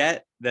 I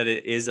get that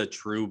it is a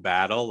true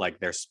battle, like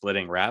they're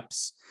splitting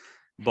reps,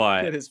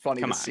 but it is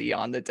funny to see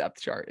on the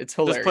depth chart. It's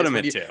hilarious. Just put them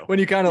at 2. When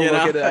you kind of look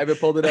at it, I've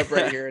pulled it up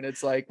right here, and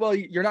it's like, well,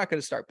 you're not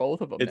going to start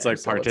both of them. It's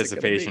like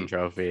participation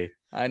trophy.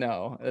 I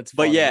know. That's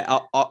funny. But yeah,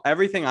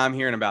 everything I'm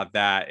hearing about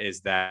that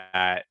is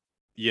that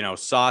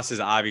Sauce is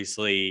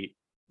obviously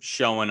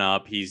showing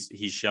up. He's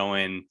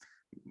showing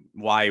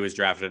why he was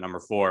drafted at number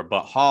 4,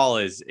 but Hall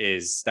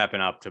is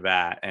stepping up to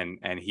bat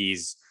and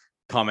he's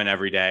coming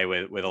every day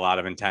with a lot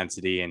of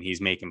intensity, and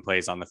he's making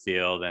plays on the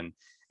field. And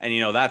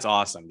that's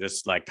awesome.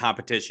 Just like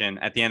competition.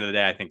 At the end of the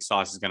day, I think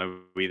Sauce is going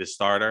to be the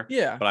starter.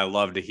 Yeah. But I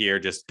love to hear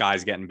just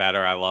guys getting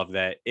better. I love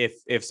that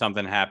if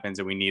something happens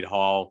and we need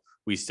Hall,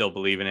 we still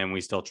believe in him.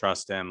 We still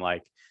trust him.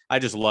 Like, I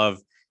just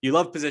love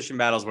position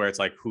battles where it's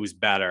like who's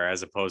better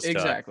as opposed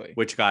to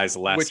which guy's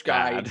less which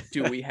guy bad.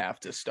 do we have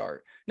to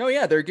start. No,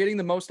 yeah, they're getting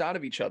the most out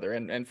of each other.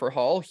 And for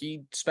Hall,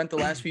 he spent the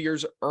last few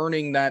years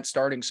earning that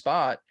starting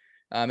spot.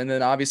 And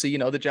then obviously,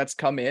 the Jets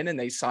come in and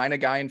they sign a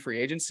guy in free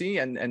agency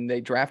and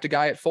they draft a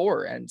guy at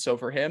 4. And so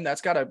for him,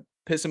 that's got to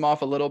piss him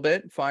off a little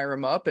bit, fire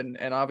him up. And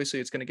obviously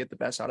it's going to get the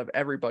best out of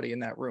everybody in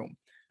that room.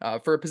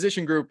 For a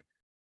position group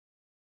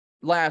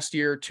last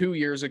year, 2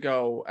 years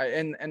ago,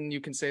 and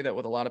you can say that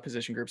with a lot of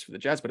position groups for the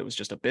Jets, but it was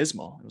just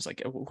abysmal. It was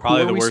like,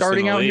 probably the worst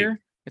starting out league here?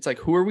 It's like,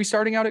 who are we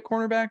starting out at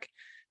cornerback?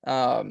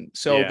 The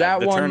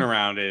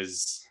turnaround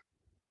is,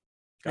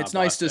 it's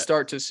nice to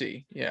start to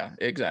see. Yeah,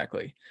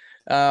 exactly.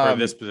 For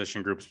this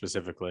position group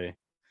specifically.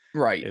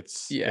 Right. It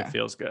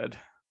feels good.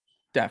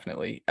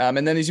 Definitely.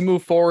 And then as you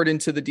move forward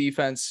into the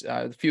defense,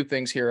 a few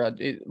things here.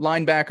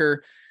 Linebacker,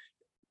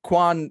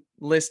 Quan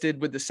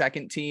listed with the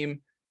second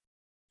team.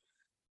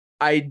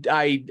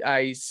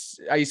 I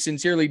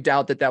sincerely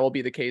doubt that will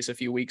be the case a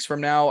few weeks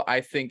from now. I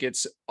think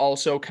it's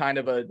also kind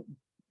of a,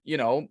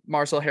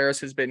 Marcel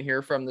Harris has been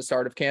here from the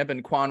start of camp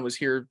and Quan was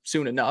here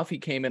soon enough. He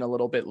came in a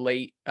little bit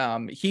late.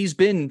 He's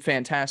been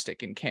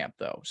fantastic in camp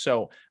though.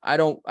 So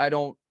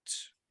we're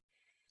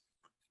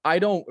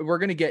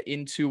going to get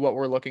into what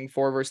we're looking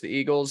for versus the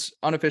Eagles.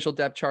 Unofficial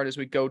depth chart as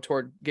we go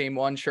toward game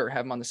 1. Sure,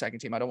 have him on the second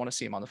team. I don't want to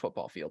see him on the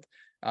football field.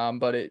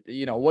 But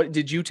what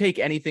did you take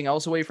anything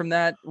else away from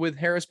that with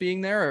Harris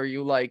being there? Or are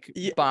you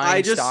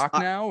buying stock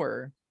now?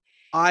 Or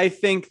I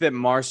think that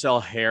Marcel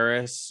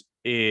Harris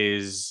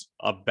is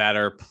a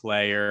better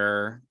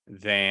player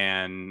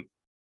than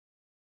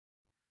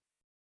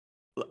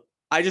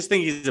I just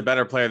think he's a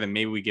better player than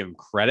maybe we give him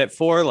credit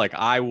for. Like,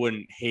 I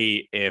wouldn't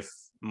hate if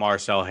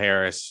Marcel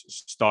Harris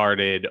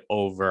started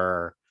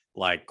over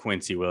like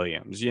Quincy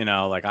Williams,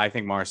 like I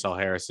think Marcel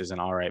Harris is an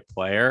all right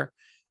player.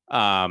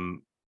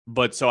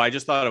 But so I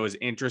just thought it was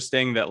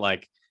interesting that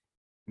like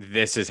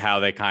this is how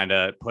they kind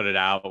of put it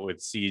out with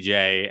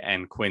CJ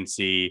and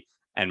Quincy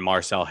and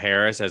Marcel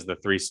Harris as the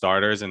three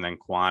starters, and then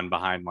Quan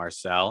behind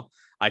Marcel.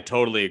 I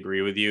totally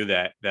agree with you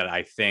that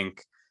I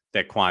think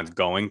that Quan's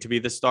going to be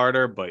the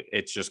starter, but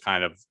it's just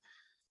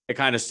it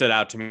kind of stood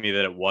out to me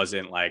that it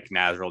wasn't like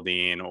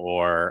Nasruddin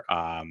or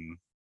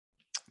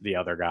the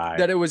other guy.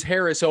 That it was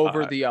Harris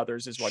over the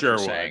others is what you're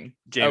saying.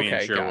 Jamie okay,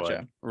 and Sherwood.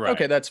 Gotcha. Right.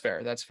 Okay, that's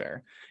fair. That's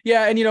fair.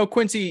 Yeah, and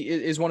Quincy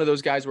is one of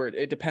those guys where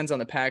it depends on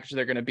the package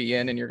they're going to be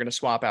in, and you're going to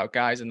swap out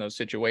guys in those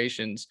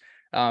situations.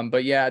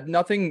 But yeah,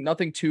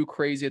 nothing too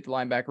crazy at the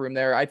linebacker room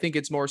there. I think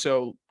it's more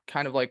so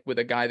kind of like with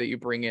a guy that you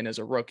bring in as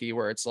a rookie,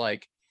 where it's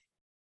like,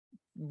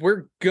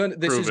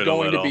 this is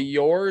going to be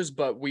yours,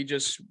 but we're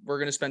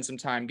going to spend some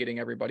time getting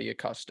everybody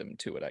accustomed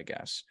to it, I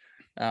guess.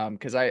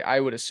 Because I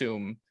would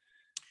assume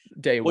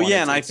day one. Well,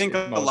 yeah, and I think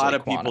a lot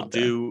of people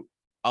do.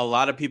 A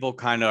lot of people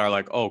kind of are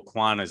like, "Oh,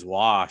 Quan is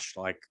washed."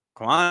 Like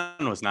Quan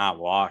was not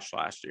washed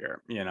last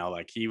year.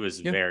 Like he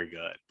was very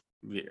good,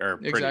 or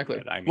pretty exactly.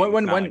 good. I mean,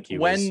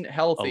 when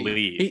healthy,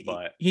 elite,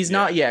 but he's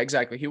not. Yeah,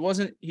 exactly.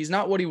 He's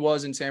not what he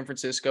was in San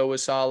Francisco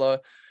with Saleh.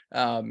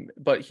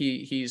 But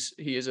he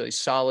is a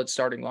solid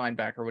starting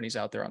linebacker when he's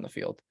out there on the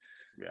field.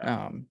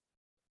 Yeah.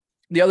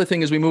 The other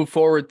thing as we move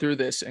forward through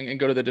this and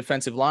go to the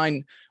defensive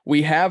line,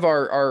 we have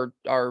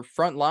our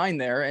front line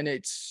there, and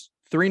it's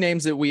three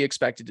names that we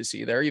expected to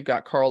see there. You've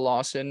got Carl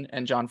Lawson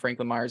and John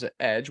Franklin Myers at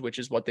edge, which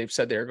is what they've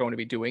said they're going to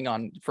be doing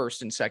on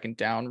first and second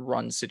down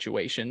run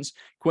situations.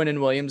 Quinnen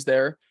Williams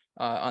there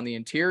on the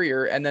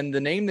interior. And then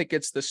the name that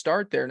gets the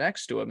start there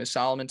next to him is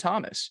Solomon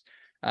Thomas,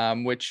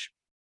 which,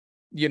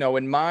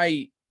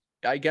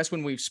 I guess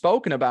when we've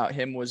spoken about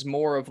him was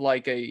more of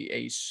like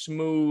a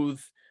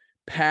smooth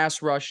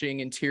pass rushing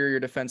interior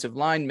defensive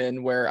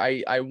lineman, where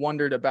I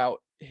wondered about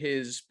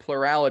his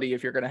plurality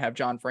if you're going to have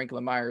John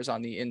Franklin Myers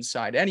on the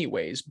inside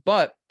anyways.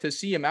 But to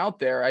see him out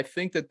there, I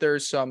think that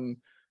there's some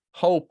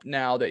hope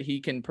now that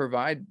he can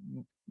provide,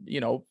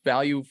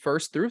 value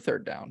first through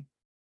third down.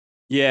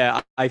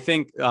 Yeah, I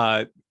think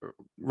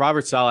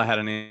Robert Saleh had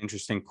an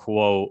interesting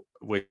quote,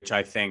 which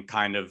I think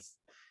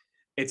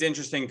it's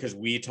interesting because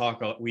we've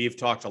talked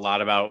a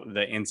lot about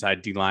the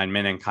inside D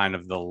linemen and kind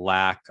of the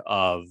lack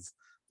of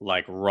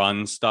like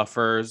run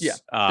stuffers,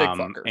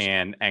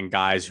 and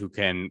guys who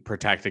can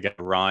protect against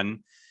run.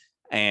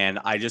 And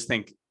I just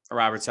think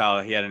Robert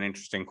Saleh, he had an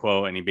interesting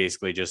quote, and he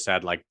basically just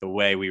said, like, the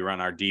way we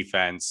run our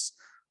defense,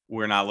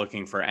 we're not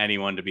looking for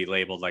anyone to be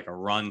labeled like a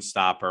run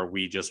stopper.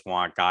 We just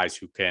want guys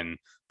who can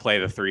play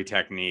the three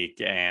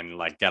technique and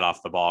like get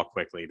off the ball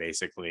quickly,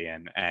 basically.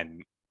 And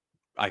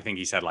I think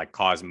he said like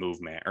cause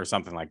movement or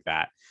something like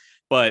that.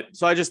 But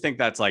so I just think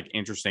that's like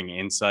interesting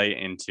insight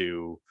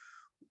into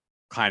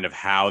kind of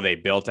how they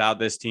built out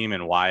this team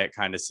and why it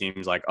kind of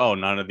seems like, oh,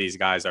 none of these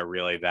guys are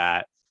really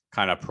that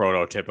kind of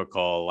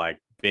prototypical, like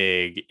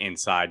big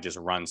inside, just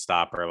run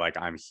stopper. Like,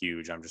 I'm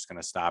huge, I'm just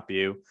going to stop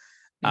you.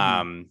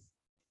 Mm-hmm.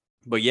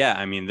 But yeah,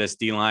 I mean, this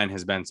D line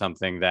has been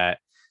something that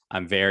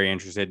I'm very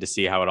interested to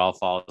see how it all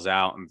falls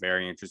out. I'm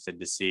very interested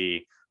to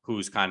see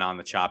who's kind of on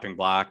the chopping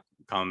block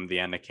come the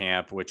end of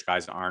camp, which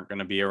guys aren't going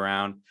to be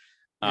around.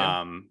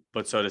 Yeah.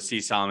 But so to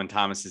see Solomon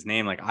Thomas's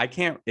name, like,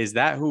 is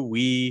that who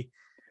we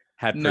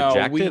had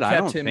projected? I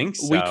don't think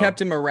so. We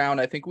kept him around.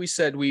 I think we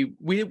said we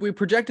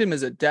projected him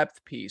as a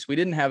depth piece. We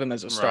didn't have him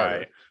as a starter,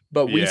 right.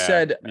 But we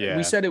said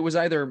it was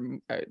either,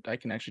 I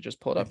can actually just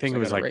pull it up. I think it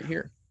was like right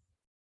here.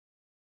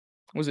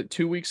 Was it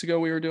 2 weeks ago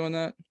we were doing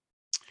that?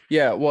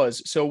 Yeah, it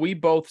was. So we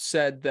both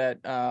said that,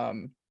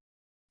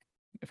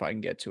 if I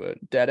can get to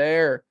it, dead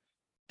air.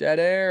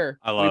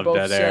 I love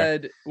dead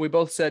air. We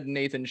both said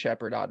Nathan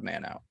Shepard, odd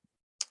man out.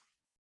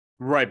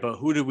 Right, but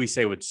who did we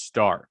say would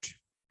start?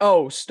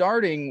 Oh,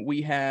 starting,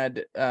 we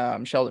had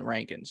Sheldon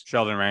Rankins.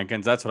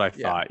 That's what I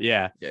thought.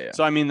 Yeah.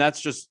 So I mean, that's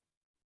just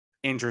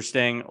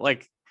interesting.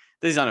 Like,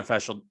 these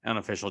unofficial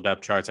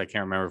depth charts, I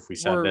can't remember if we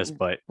said this,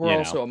 but we're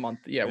also a month.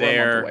 Yeah,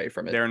 we're a month away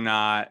from it. They're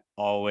not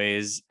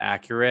always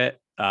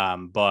accurate,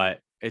 but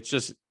it's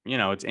just,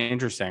 it's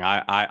interesting.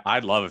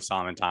 I'd love if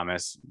Solomon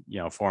Thomas,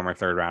 former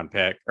third round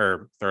pick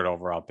or third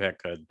overall pick,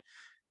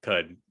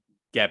 could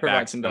get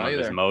back some of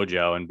his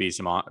mojo and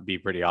be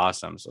pretty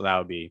awesome. So that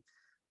would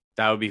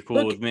be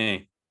cool with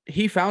me.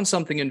 He found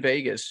something in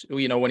Vegas,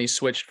 when he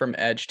switched from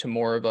edge to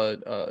more of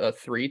a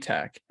three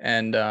tech,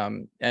 and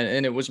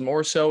it was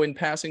more so in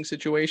passing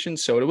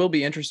situations. So it will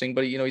be interesting,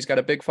 but he's got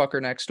a big fucker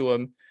next to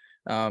him,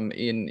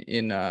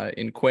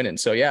 in Quinnen.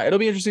 So yeah, it'll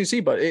be interesting to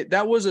see, but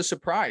that was a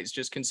surprise,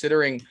 just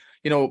considering,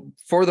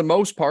 for the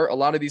most part, a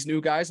lot of these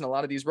new guys and a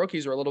lot of these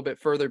rookies are a little bit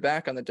further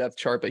back on the depth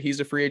chart, but he's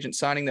a free agent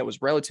signing that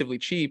was relatively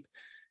cheap.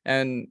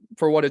 And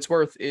for what it's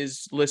worth,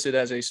 is listed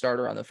as a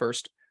starter on the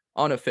first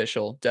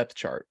unofficial depth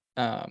chart.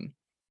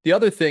 The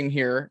other thing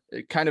here,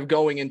 kind of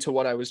going into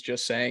what I was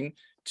just saying,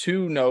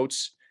 two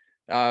notes.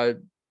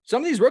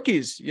 some of these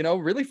rookies,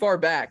 really far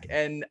back.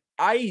 And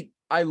I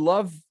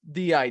love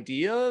the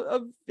idea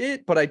of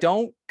it, but I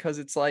don't, because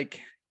it's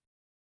like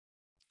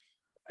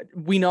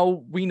we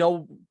know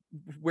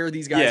where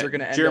these guys are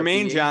going to end up Jermaine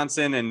being.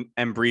 Johnson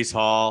and Breece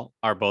Hall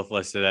are both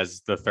listed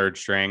as the third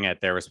string at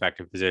their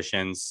respective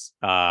positions.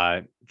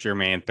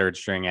 Jermaine, third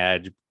string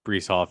edge,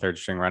 Breece Hall, third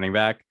string running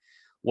back.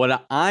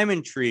 What I'm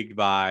intrigued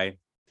by,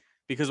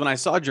 because when I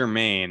saw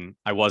Jermaine,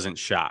 I wasn't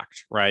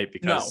shocked, right?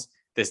 Because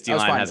this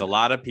D-line has a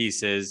lot of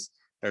pieces.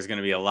 There's going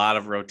to be a lot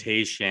of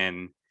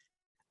rotation.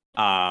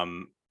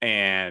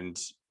 And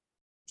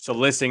so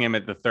listing him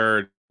at the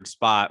third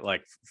spot,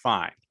 like,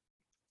 fine.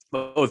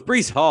 But with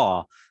Breece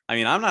Hall, I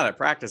mean, I'm not at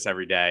practice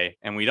every day,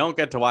 and we don't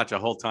get to watch a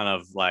whole ton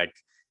of like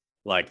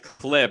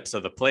clips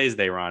of the plays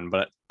they run.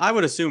 But I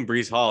would assume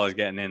Breece Hall is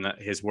getting in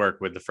his work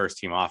with the first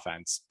team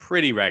offense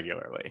pretty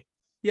regularly.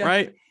 Yeah.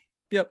 Right.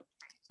 Yep.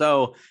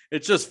 So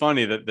it's just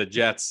funny that the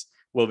Jets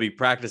will be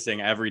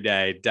practicing every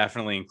day,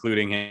 definitely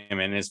including him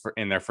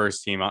in their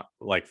first team,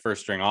 like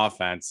first string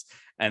offense,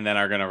 and then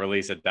are going to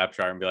release a depth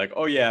chart and be like,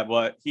 oh yeah,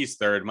 well, he's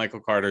third, Michael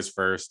Carter's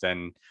first,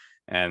 and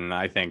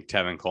I think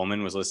Tevin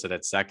Coleman was listed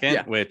at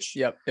second, which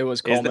it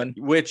was Coleman,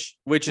 which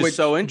is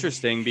so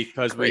interesting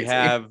because we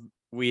have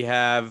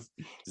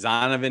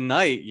Zonovan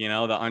Knight, the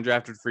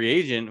undrafted free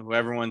agent who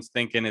everyone's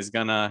thinking is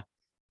gonna.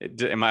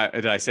 Did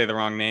I say the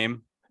wrong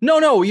name? No,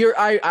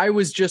 I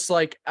was just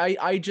like,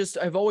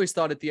 I've always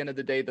thought at the end of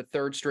the day, the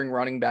third string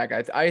running back,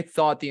 I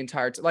thought the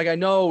entire, like, I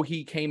know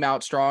he came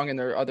out strong and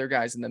there are other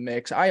guys in the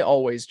mix. I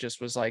always just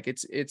was like,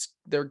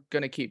 they're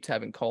going to keep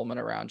Tevin Coleman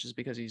around just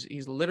because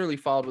he's literally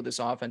followed with this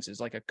offense as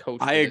like a coach.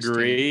 I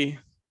agree,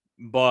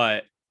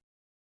 but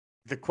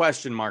the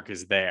question mark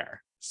is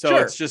there. So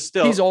sure. It's just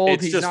still, he's old.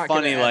 It's he's just not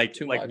funny. Like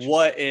much.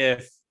 What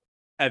if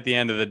at the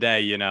end of the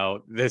day,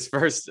 this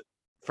first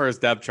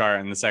depth chart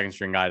and the second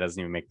string guy doesn't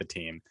even make the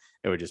team?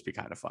 It would just be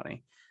kind of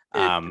funny.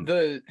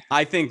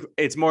 I think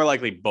it's more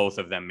likely both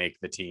of them make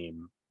the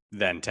team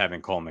than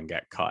Tevin Coleman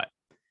get cut.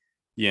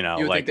 You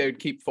think they would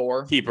keep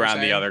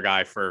around the other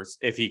guy first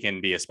if he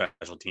can be a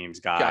special teams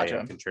guy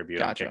and contribute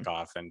on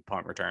kickoff and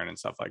punt return and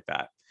stuff like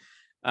that.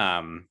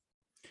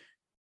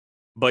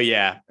 But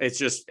yeah,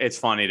 it's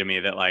funny to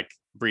me that like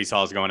Breece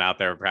Hall's going out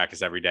there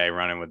practice every day,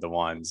 running with the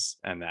ones,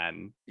 and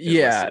then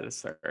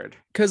is third.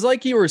 Because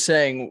like you were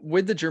saying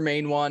with the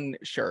Jermaine one,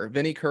 sure,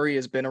 Vinny Curry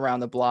has been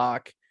around the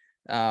block.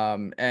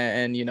 And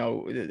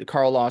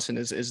Carl Lawson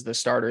is the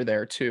starter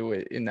there too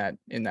in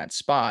that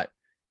spot.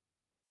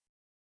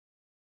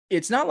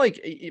 It's not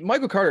like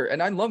Michael Carter,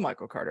 and I love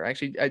Michael Carter.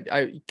 Actually,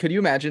 I could you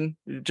imagine,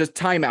 just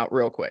time out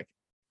real quick.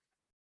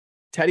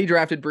 Teddy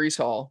drafted Breece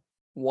Hall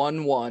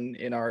 1-1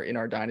 in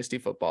our dynasty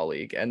football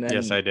league, and then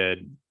yes, I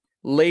did.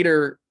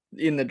 Later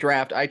in the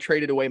draft, I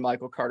traded away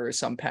Michael Carter as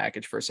some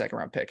package for a second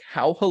round pick.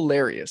 How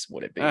hilarious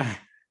would it be?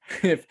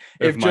 if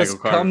just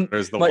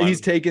he's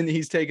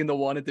taken the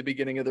one at the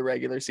beginning of the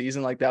regular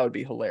season, like that would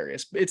be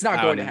hilarious. It's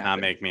not going to happen. Not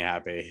make me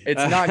happy.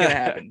 It's not going to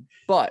happen.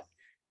 But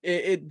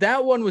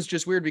that one was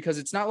just weird because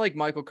it's not like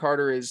Michael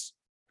Carter is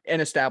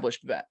an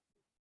established vet.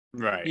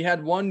 Right. He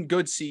had one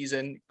good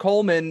season.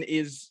 Coleman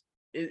is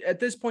at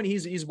this point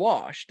he's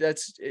washed.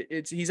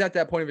 He's at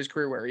that point of his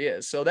career where he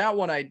is. So that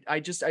one I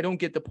don't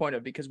get the point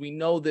of, because we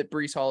know that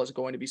Breece Hall is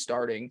going to be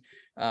starting,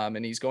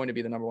 and he's going to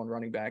be the number one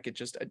running back.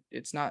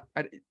 It's not.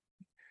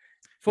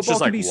 Football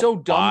can be so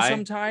dumb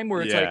sometime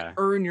where it's like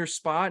earn your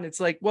spot. And it's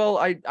like, well,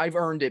 I've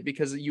earned it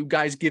because you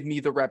guys give me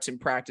the reps in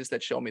practice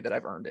that show me that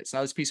I've earned it. So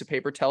now this piece of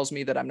paper tells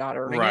me that I'm not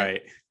earning it.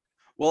 Right.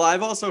 Well,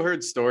 I've also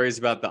heard stories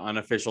about the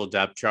unofficial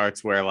depth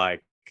charts where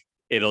like,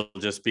 it'll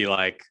just be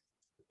like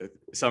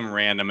some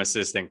random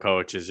assistant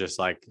coach is just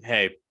like,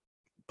 hey,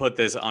 put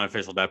this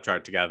unofficial depth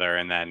chart together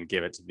and then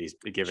give it to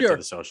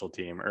the social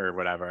team or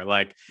whatever.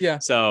 Like, yeah.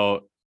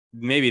 So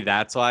maybe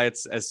that's why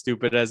it's as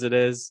stupid as it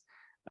is.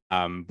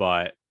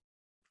 But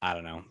I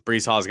don't know.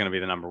 Breece Hall is going to be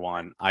the number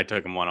one. I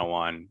took him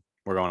 101.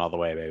 We're going all the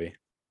way, baby.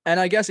 And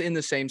I guess in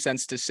the same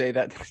sense to say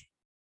that,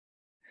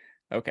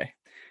 okay.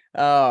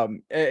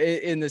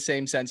 In the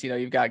same sense,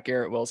 you've got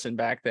Garrett Wilson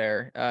back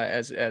there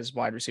as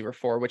wide receiver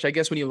 4, which I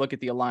guess when you look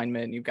at the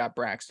alignment, you've got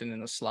Braxton in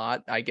the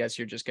slot. I guess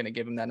you're just going to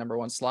give him that number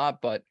one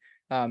slot, but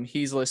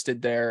he's listed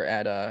there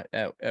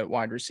at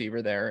wide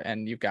receiver there,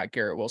 and you've got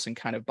Garrett Wilson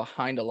kind of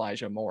behind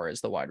Elijah Moore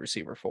as the wide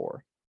receiver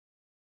 4.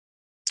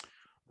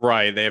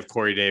 Right. They have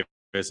Corey Davis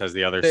as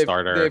the other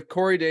starter. They have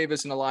Corey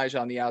Davis and Elijah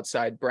on the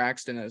outside,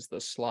 Braxton as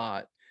the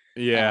slot.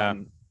 Yeah.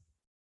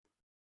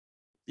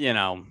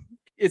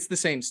 It's the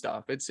same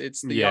stuff. It's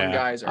the young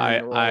guys.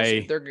 I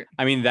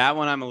mean, that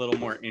one I'm a little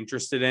more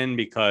interested in,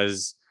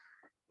 because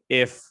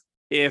if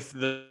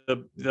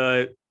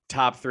the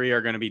top 3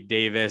 are going to be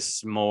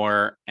Davis,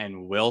 Moore,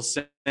 and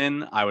Wilson,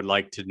 I would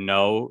like to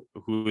know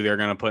who they're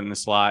going to put in the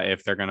slot,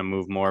 if they're going to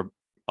move more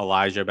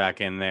Elijah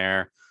back in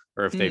there,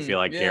 or if they feel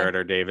like Garrett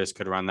or Davis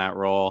could run that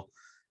role.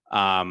 But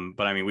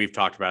I mean, we've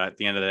talked about it. At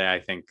the end of the day, I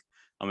think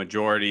a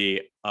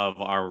majority of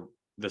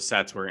the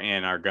sets we're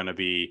in are going to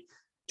be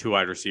 2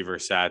 wide receiver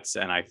sets.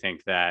 And I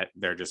think that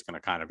they're just going to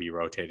kind of be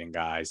rotating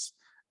guys.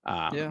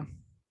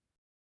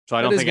 So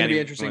I That don't is think going to be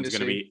interesting to anyone's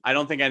going to see. be. I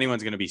don't think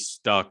anyone's going to be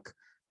stuck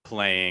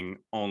playing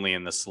only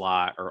in the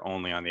slot or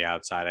only on the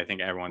outside. I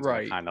think everyone's going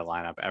to Right. kind of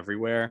line up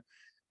everywhere.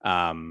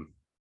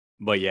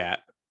 But yeah,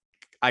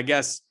 I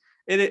guess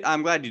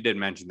I'm glad you did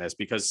mention this,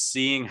 because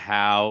seeing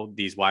how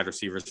these wide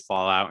receivers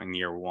fall out in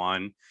year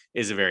one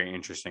is a very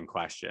interesting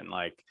question.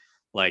 Like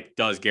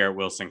does Garrett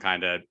Wilson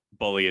kind of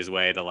bully his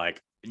way to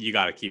like, you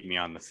got to keep me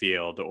on the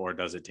field, or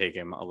does it take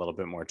him a little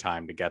bit more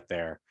time to get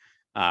there?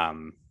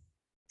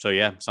 So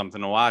yeah,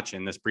 something to watch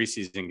in this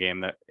preseason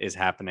game that is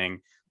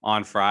happening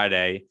on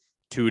Friday,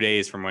 2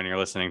 days from when you're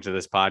listening to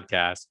this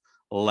podcast.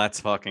 Let's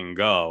fucking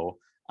go.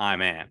 I'm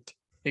amped.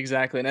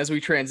 Exactly. And as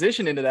we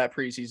transition into that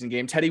preseason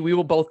game, Teddy, we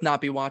will both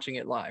not be watching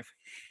it live.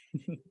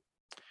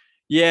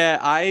 Yeah,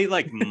 I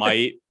like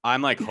might.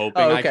 I'm like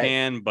hoping Oh, I okay.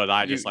 can, but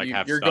I just like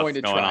have You're going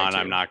stuff to going try on. to.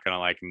 I'm not gonna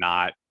like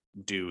not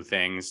do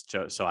things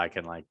so I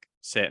can like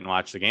sit and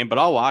watch the game, but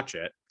I'll watch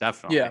it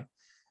definitely. Yeah.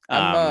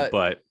 I'm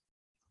But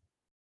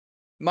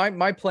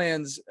my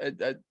plans,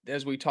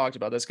 as we talked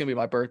about, that's gonna be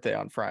my birthday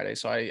on Friday,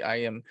 so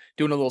I am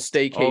doing a little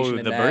staycation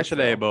in the birthday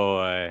Nashville.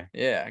 boy.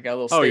 Yeah, I got a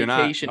little Oh, you're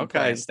not staycation okay.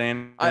 planned. Staying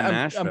in I'm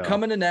Nashville.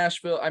 coming to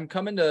Nashville. I'm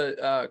coming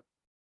to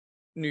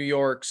New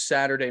York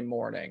Saturday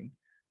morning,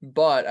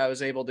 but I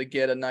was able to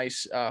get a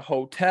nice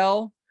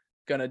hotel.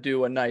 Gonna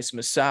do a nice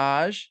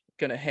massage.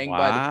 Gonna hang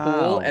by the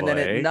pool, Wow, and then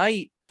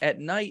Blake. at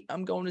night,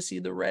 I'm going to see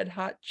the Red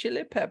Hot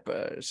Chili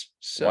Peppers.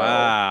 So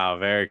Wow,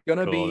 very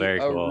gonna cool. be Very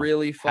a cool.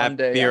 really fun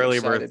day. Happy I'm early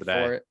excited for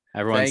birthday. it.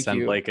 Everyone Thank send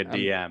you. Blake a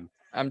DM.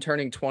 I'm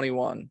turning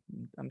 21.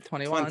 I'm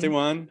 21.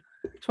 21.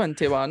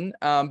 21.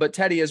 But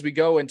Teddy, as we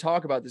go and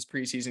talk about this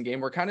preseason game,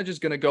 we're kind of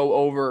just going to go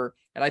over,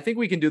 and I think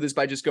we can do this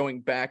by just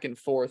going back and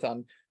forth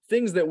on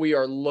things that we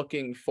are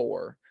looking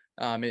for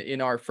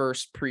in our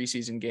first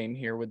preseason game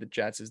here with the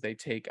Jets as they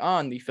take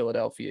on the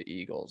Philadelphia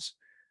Eagles.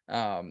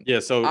 Yeah,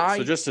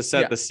 so just to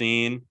set the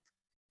scene,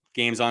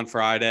 game's on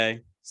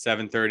Friday,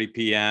 7:30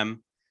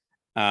 p.m.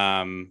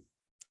 I'm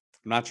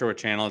not sure what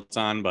channel it's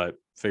on, but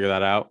figure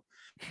that out.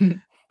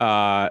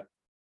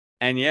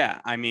 And yeah,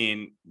 I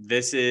mean,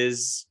 this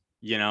is,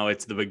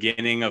 it's the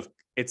beginning of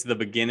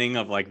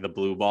like the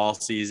blue ball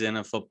season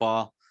of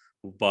football,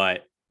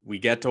 but we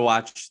get to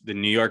watch the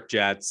New York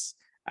Jets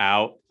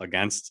out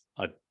against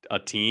a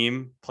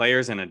team,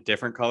 players in a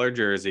different color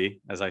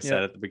jersey, as I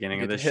said at the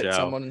beginning of the show.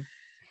 Someone.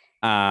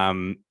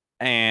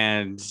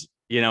 And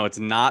it's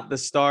not the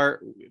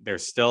start. They're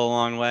still a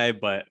long way,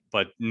 but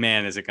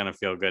man, is it going to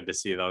feel good to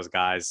see those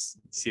guys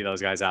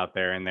out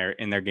there in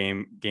their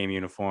game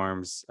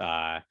uniforms,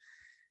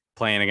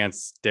 playing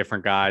against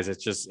different guys.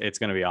 It's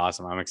going to be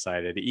awesome. I'm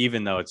excited,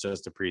 even though it's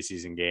just a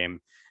preseason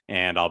game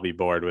and I'll be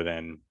bored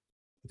within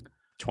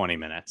 20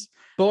 minutes.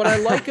 But what I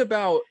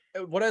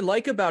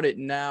like about it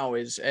now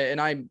is,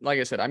 and like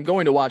I said, I'm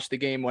going to watch the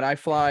game when I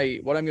fly.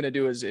 What I'm going to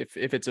do is if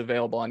it's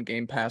available on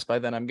Game Pass, by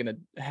then I'm going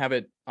to have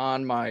it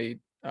on my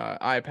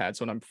iPad.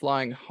 So when I'm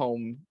flying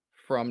home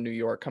from New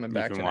York, coming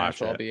back to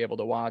Nashville, I'll be able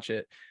to watch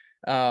it.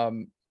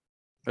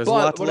 There's a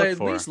lot to what I look at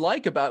for. least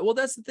like about, well,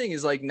 that's the thing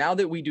is like now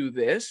that we do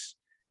this,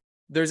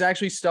 there's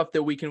actually stuff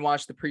that we can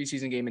watch the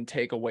preseason game and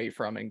take away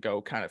from and go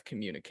kind of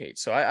communicate.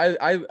 So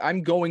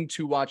I'm going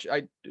to watch.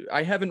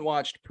 I haven't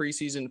watched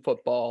preseason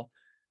football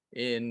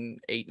in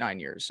 8-9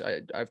 years.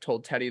 I've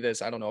told Teddy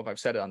this. I don't know if I've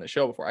said it on the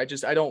show before. I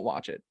don't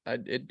watch it.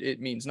 It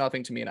means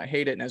nothing to me and I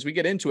hate it. And as we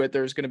get into it,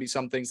 there's going to be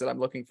some things that I'm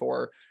looking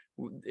for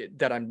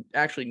that I'm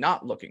actually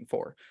not looking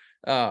for.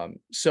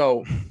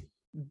 So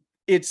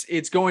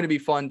it's going to be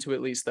fun to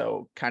at least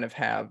though kind of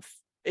have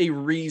a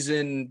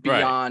reason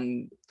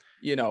beyond,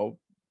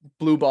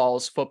 blue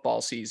balls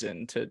football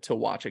season to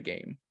watch a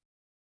game.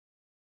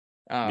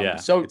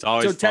 So it's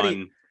always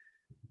Teddy,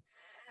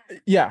 fun.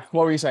 Yeah.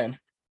 What were you saying?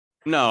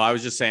 No, I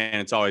was just saying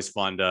it's always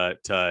fun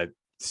to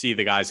see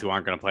the guys who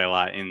aren't going to play a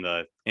lot in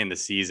the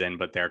season,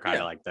 but they're kind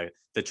of like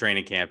the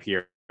training camp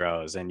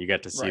heroes, and you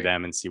get to see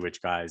them and see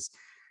which guys,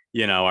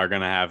 are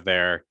going to have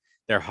their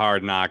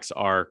Hard Knocks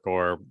arc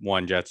or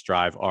One Jets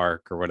Drive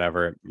arc or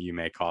whatever you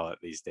may call it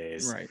these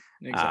days. Right.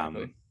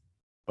 Exactly.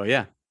 But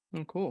yeah.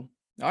 Oh, cool.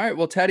 All right.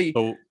 Well, Teddy,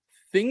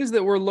 things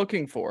that we're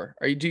looking for.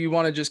 Do you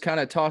want to just kind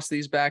of toss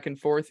these back and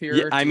forth here?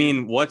 Yeah, I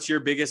mean, what's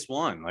your biggest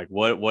one? Like,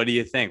 what do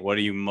you think? What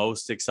are you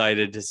most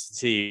excited to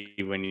see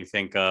when you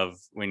think of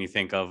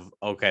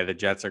okay, the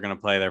Jets are going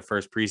to play their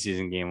first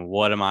preseason game?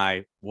 What am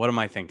I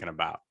thinking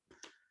about?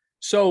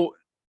 So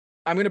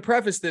I'm going to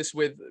preface this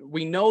with,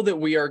 we know that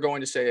we are going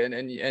to say,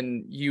 and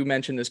you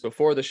mentioned this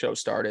before the show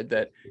started,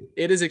 that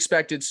it is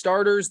expected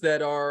starters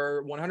that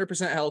are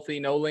 100% healthy,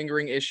 no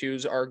lingering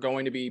issues, are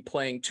going to be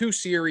playing 2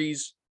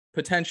 series,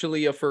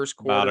 potentially a first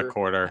quarter, about a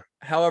quarter,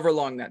 however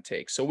long that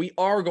takes. So we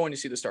are going to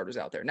see the starters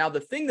out there. Now,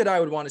 the thing that I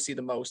would want to see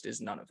the most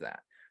is none of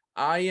that.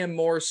 I am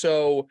more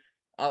so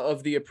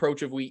of the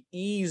approach of we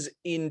ease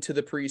into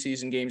the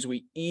preseason games,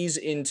 we ease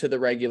into the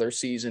regular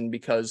season,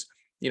 because,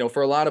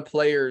 for a lot of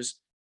players,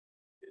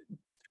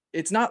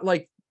 it's not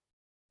like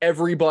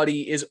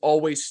everybody is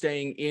always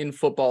staying in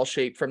football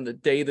shape from the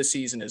day the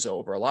season is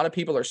over. A lot of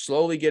people are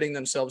slowly getting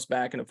themselves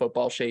back into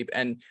football shape.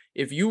 And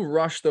if you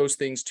rush those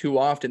things too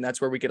often, that's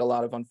where we get a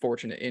lot of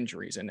unfortunate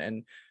injuries.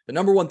 And the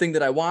number one thing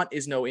that I want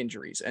is no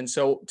injuries. And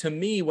so to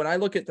me, when I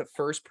look at the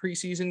first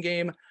preseason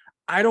game,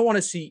 I don't want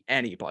to see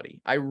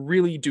anybody. I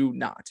really do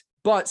not.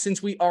 But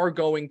since we are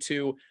going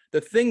to,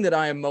 the thing that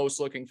I am most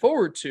looking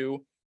forward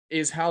to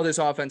is how this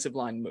offensive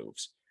line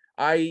moves.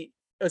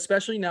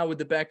 Especially now with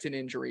the Becton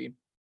injury,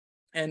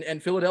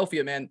 and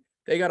Philadelphia, man,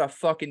 they got a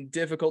fucking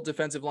difficult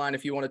defensive line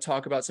if you want to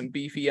talk about some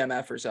beefy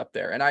MFers up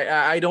there. And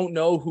I don't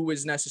know who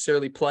is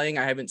necessarily playing.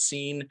 I haven't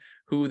seen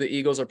who the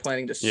Eagles are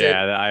planning to sit.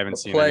 Yeah, I haven't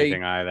seen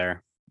anything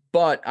either.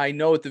 But I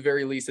know at the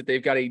very least that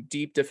they've got a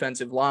deep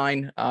defensive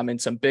line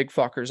and some big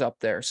fuckers up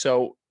there.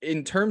 So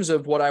in terms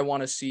of what I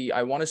want to see,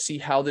 I want to see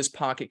how this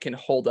pocket can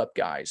hold up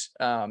guys.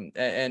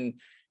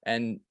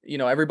 And you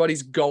know,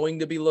 everybody's going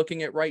to be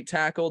looking at right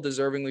tackle,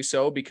 deservingly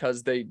so,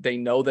 because they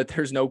know that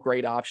there's no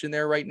great option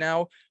there right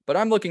now. But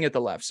I'm looking at the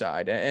left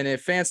side, and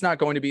if Fant's not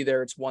going to be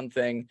there, it's one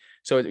thing.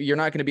 So you're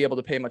not going to be able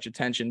to pay much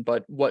attention.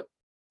 But what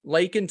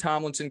Lake and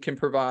Tomlinson can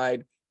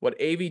provide, what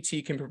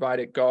AVT can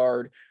provide at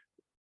guard,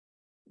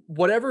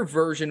 whatever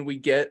version we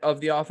get of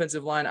the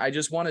offensive line, I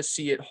just want to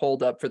see it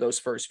hold up for those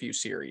first few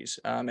series.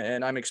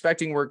 And I'm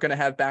expecting we're going to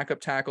have backup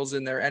tackles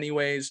in there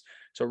anyways.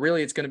 So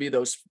really, it's going to be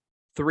those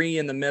three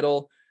in the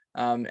middle.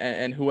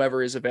 And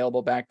whoever is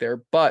available back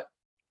there. But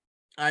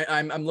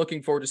I'm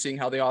looking forward to seeing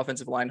how the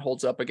offensive line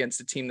holds up against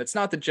a team that's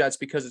not the Jets,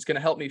 because it's going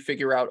to help me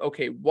figure out,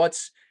 okay,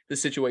 what's the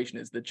situation?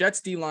 Is the Jets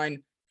D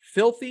line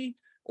filthy,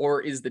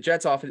 or is the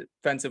Jets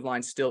offensive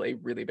line still a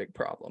really big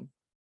problem?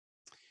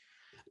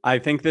 I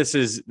think this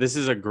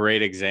is a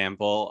great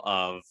example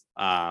of,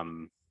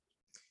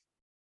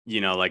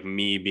 like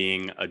me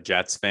being a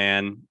Jets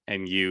fan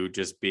and you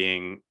just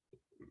being,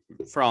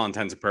 for all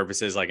intents and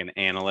purposes, like an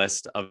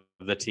analyst of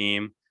the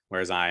team,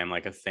 whereas I am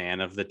like a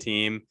fan of the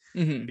team.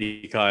 Mm-hmm.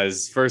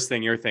 Because first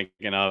thing you're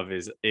thinking of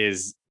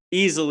is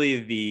easily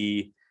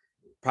the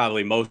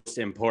probably most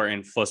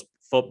important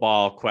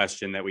football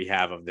question that we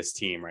have of this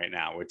team right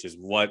now, which is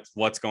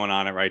what's going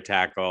on at right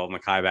tackle.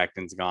 Mekhi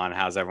Becton's gone.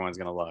 How's everyone's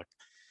going to look?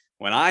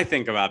 When I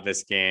think about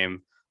this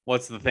game,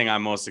 what's the thing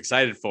I'm most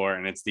excited for?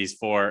 And it's these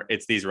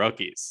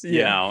rookies.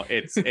 Yeah.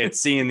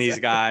 It's seeing these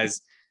guys.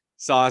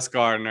 Sauce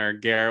Gardner,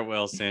 Garrett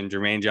Wilson,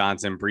 Jermaine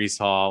Johnson, Breece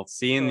Hall,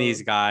 seeing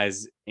these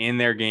guys in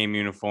their game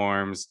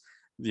uniforms,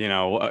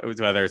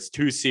 whether it's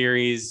 2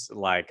 series,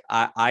 like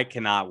I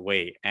cannot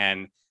wait.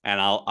 And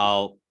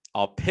I'll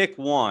pick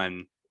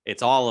one.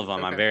 It's all of them.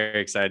 Okay. I'm very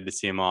excited to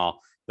see them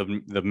all.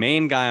 The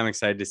main guy I'm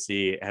excited to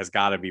see has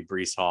got to be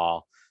Breece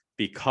Hall,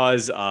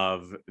 because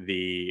of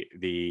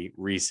the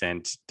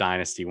recent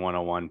Dynasty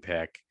 101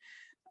 pick.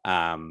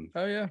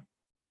 Yeah.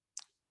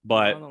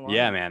 But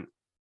yeah, man.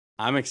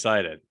 I'm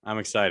excited.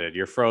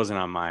 You're frozen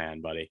on my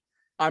end, buddy.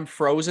 I'm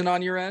frozen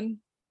on your end?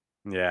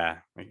 Yeah.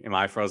 Am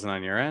I frozen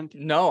on your end?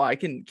 No, I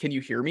can. Can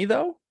you hear me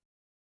though?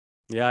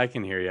 Yeah, I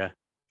can hear you.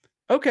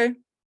 Okay.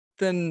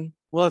 Then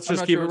well, let's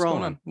just keep it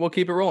rolling. We'll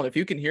keep it rolling. If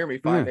you can hear me,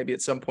 fine. Yeah. Maybe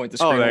at some point the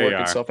screen will work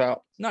itself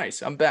out.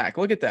 Nice. I'm back.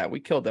 Look at that. We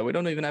killed that. We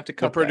don't even have to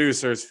cut the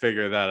producers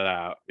figure that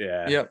out.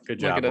 Yeah. Yep. Good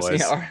job, boys.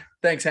 Yeah.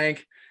 Thanks,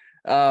 Hank.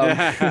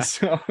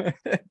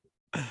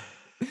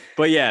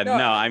 But yeah,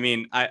 no, I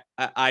mean,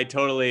 I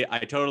totally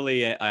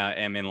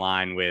am in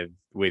line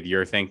with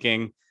your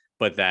thinking,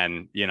 but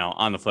then,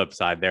 on the flip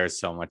side, there's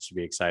so much to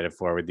be excited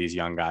for with these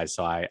young guys.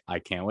 So I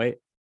can't wait.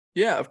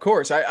 Yeah, of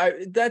course.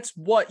 I that's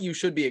what you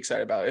should be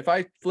excited about. If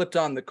I flipped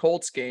on the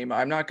Colts game,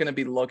 I'm not going to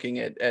be looking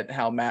at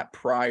how Matt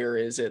Pryor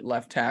is at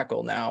left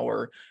tackle now,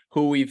 or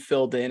who we've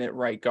filled in at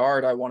right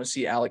guard. I want to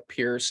see Alec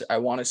Pierce. I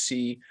want to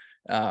see,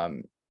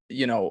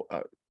 Deo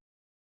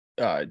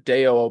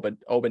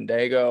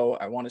Obendago.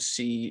 I want to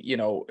see,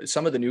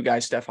 some of the new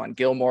guys, Stephon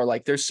Gilmore.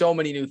 Like, there's so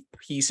many new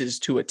pieces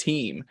to a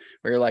team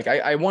where you're like,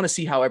 I want to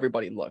see how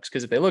everybody looks,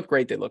 because if they look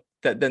great,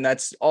 then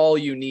that's all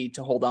you need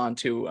to hold on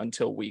to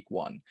until week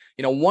 1.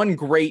 One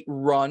great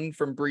run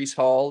from Breece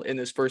Hall in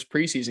this first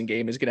preseason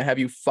game is going to have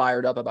you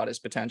fired up about his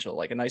potential,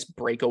 like a nice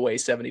breakaway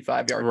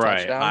 75-yard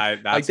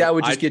touchdown. That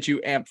would just get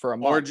you amped for a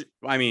month.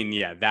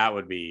 Yeah, that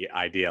would be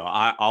ideal.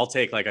 I'll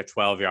take like a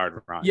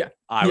 12-yard run. Yeah.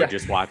 I would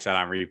just watch that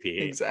on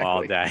repeat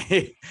all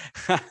day.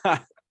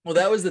 Well,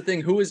 that was the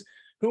thing. Who was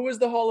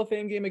the Hall of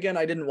Fame game again?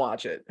 I didn't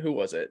watch it. Who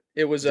was it?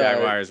 It was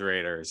Jaguars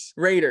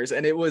Raiders.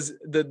 And it was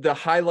the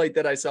highlight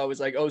that I saw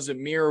was like,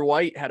 Zamir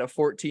White had a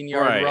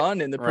 14-yard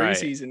run in the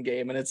preseason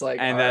game. And it's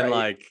like, and then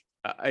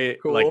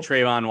cool. Like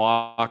Trayvon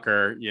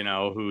Walker,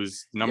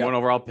 who's number 1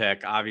 overall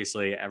pick.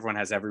 Obviously everyone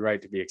has every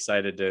right to be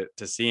excited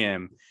to see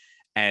him,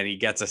 and he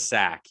gets a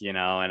sack, and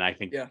I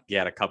think he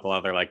had a couple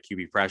other like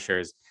QB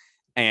pressures.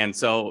 And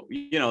so,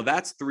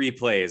 that's 3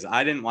 plays.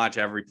 I didn't watch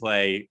every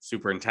play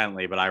super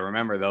intently, but I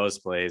remember those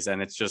plays.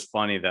 And it's just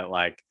funny that,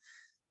 like,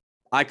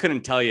 I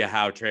couldn't tell you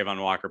how Trayvon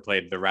Walker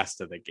played the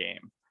rest of the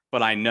game,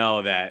 but I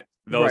know that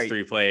those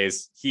 3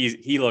 plays,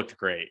 he looked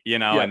great,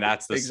 and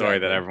that's the story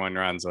that everyone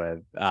runs with.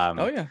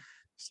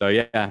 So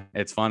yeah,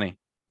 it's funny.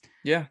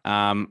 Yeah.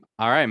 All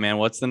right, man.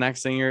 What's the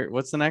next thing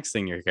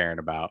you're caring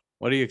about?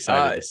 What are you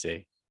excited Uh, to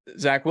see?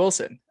 Zach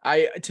Wilson.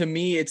 To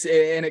me,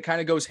 and it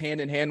kind of goes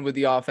hand in hand with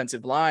the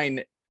offensive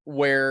line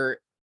where,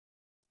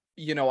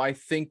 I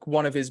think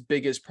one of his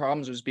biggest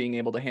problems was being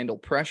able to handle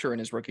pressure in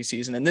his rookie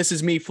season. And this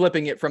is me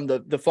flipping it from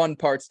the fun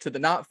parts to the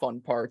not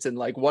fun parts and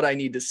like what I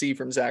need to see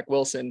from Zach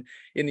Wilson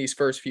in these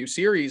first few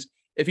series.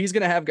 If he's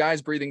going to have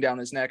guys breathing down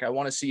his neck, I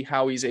want to see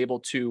how he's able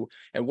to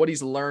and what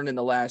he's learned in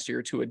the last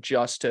year to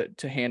adjust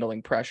to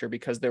handling pressure,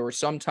 because there were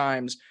some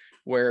times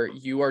where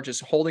you are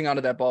just holding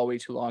onto that ball way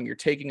too long. You're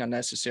taking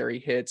unnecessary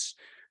hits.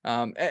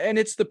 And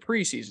it's the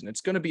preseason.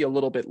 It's going to be a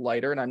little bit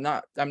lighter,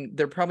 and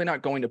they're probably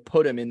not going to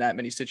put him in that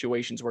many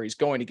situations where he's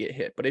going to get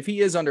hit. But if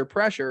he is under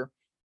pressure,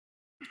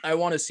 I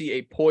want to see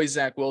a poised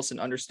Zach Wilson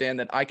understand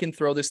that I can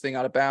throw this thing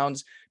out of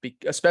bounds,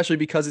 especially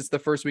because it's the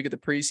first week of the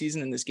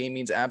preseason and this game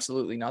means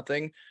absolutely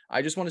nothing.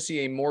 I just want to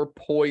see a more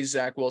poised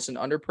Zach Wilson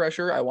under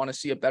pressure. I want to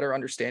see a better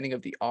understanding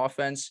of the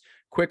offense,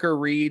 quicker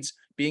reads,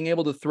 being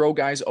able to throw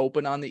guys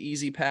open on the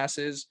easy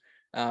passes.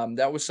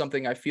 That was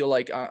something I feel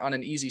like on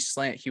an easy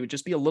slant, he would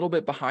just be a little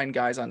bit behind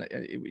guys on,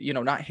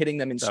 not hitting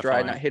them in stride,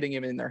 Definitely. not hitting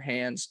him in their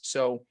hands.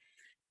 So,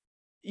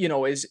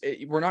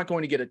 we're not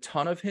going to get a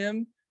ton of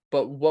him,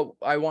 but what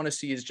I want to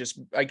see is just,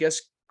 I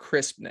guess,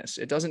 crispness.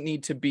 It doesn't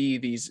need to be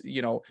these,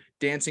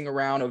 dancing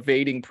around,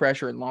 evading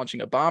pressure and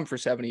launching a bomb for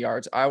 70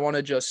 yards. I want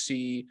to just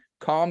see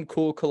calm,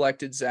 cool,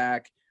 collected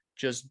Zach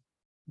just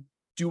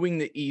doing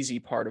the easy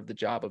part of the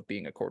job of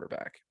being a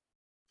quarterback.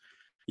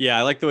 Yeah,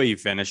 I like the way you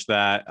finished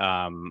that.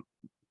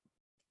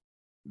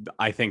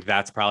 I think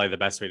that's probably the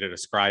best way to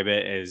describe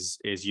it is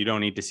you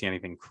don't need to see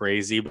anything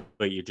crazy,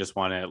 but you just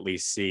want to at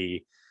least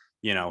see,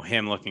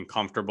 him looking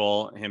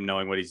comfortable, him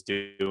knowing what he's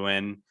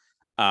doing.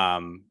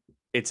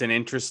 It's an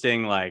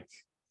interesting, like,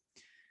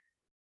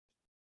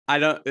 I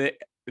don't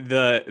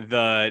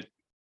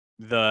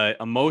the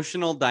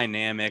emotional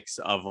dynamics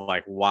of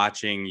like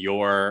watching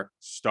your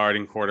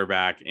starting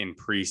quarterback in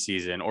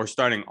preseason or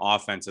starting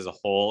offense as a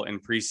whole in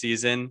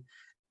preseason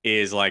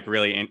is like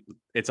really,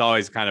 it's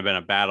always kind of been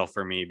a battle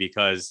for me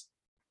because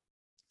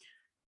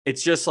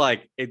it's just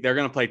like they're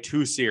going to play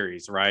 2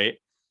 series, right?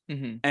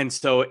 Mm-hmm. And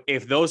so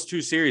if those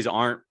 2 series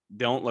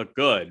don't look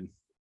good,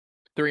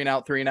 3 and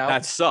out, 3 and out.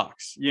 that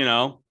sucks,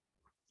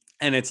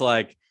 And it's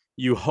like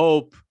you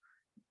hope,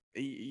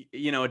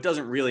 it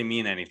doesn't really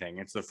mean anything.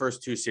 It's the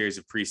first 2 series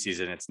of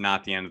preseason. It's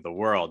not the end of the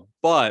world.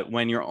 But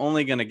when you're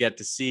only going to get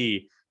to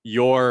see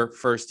your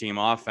first team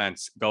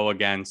offense go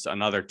against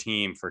another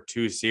team for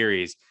 2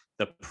 series,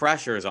 the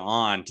pressure is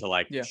on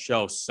to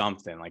show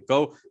something. Like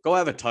go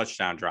have a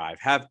touchdown drive,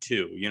 have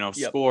 2, Yep.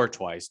 score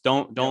twice.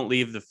 Don't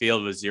leave the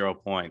field with 0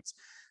 points.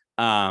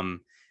 And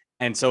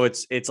so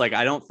it's like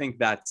I don't think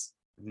that's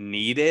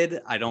needed.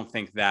 I don't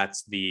think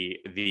that's the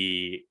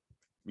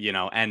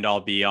end all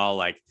be all,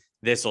 like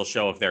this will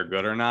show if they're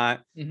good or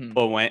not. Mm-hmm.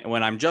 But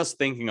when I'm just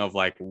thinking of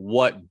like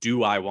what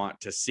do I want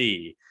to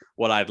see,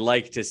 what I'd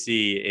like to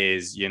see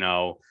is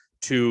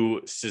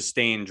 2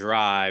 sustained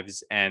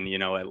drives and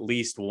at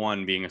least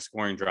 1 being a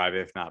scoring drive,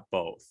 if not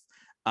both.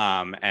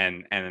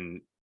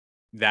 And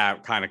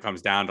that kind of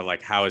comes down to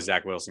like, how is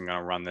Zach Wilson going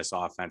to run this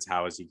offense?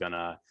 How is he going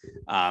to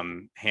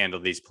handle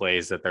these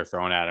plays that they're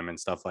throwing at him and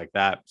stuff like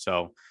that?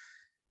 So,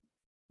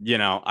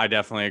 I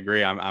definitely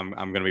agree. I'm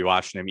going to be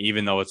watching him,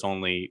 even though it's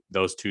only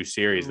those 2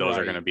 series. Those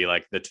are going to be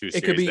like the 2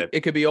 series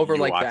it could be over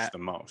you like watch that the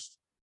most,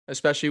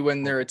 especially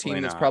when they're a hopefully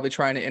team that's not. probably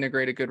trying to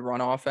integrate a good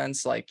run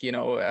offense. Like,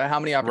 how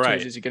many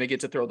opportunities is he going to get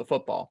to throw the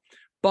football?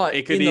 But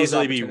it could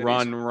easily be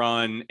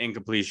run,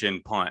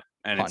 incompletion, punt.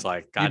 And punt. It's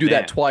like, God, you do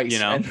damn, that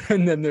twice,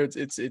 and then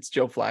it's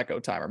Joe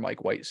Flacco time or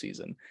Mike White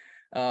season.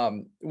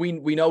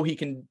 We know he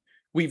can.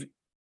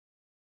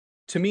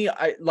 To me,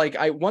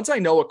 once I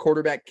know a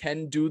quarterback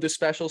can do the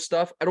special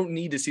stuff, I don't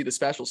need to see the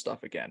special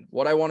stuff again.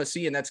 What I want to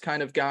see, and that's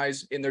kind of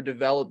guys in their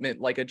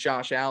development, like a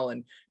Josh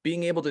Allen,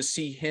 being able to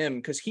see him,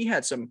 because he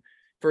had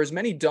for as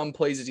many dumb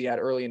plays as he had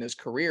early in his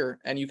career,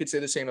 and you could say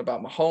the same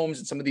about Mahomes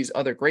and some of these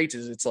other greats,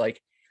 is it's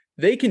like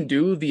they can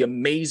do the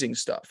amazing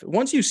stuff.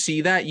 Once you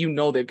see that,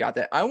 they've got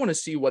that. I want to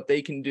see what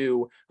they can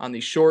do on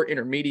these short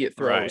intermediate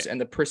throws,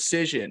 and the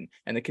precision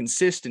and the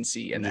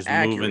consistency and just the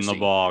accuracy. Moving the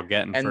ball,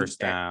 getting first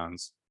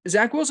downs.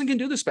 Zach Wilson can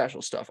do the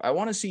special stuff. I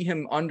want to see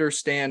him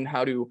understand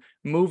how to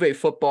move a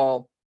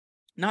football,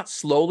 not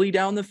slowly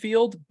down the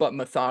field, but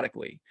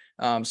methodically.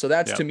 So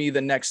that's to me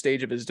the next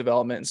stage of his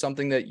development, and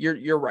something that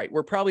you're right.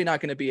 We're probably not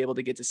going to be able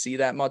to get to see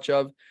that much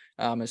of,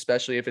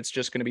 especially if it's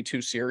just going to be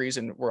 2 series,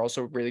 and we're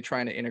also really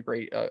trying to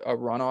integrate a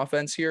run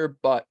offense here.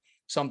 But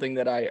something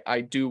that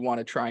I do want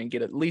to try and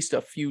get at least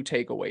a few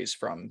takeaways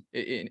from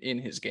in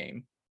his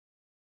game.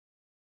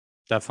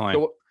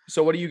 Definitely.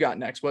 So what do you got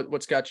next?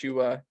 What's got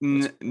you?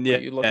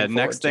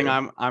 Next thing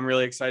I'm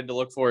really excited to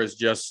look for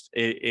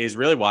is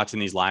really watching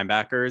these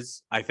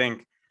linebackers. I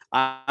think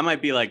I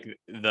might be like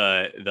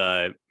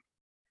the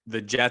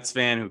Jets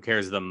fan who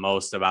cares the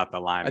most about the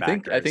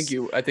linebackers. I think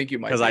you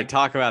might, because I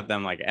talk about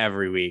them like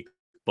every week.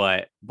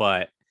 But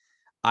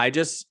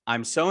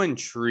I'm so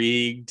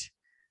intrigued.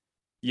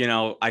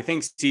 I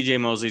think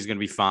CJ Mosley is going to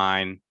be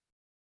fine.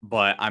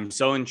 but I'm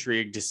so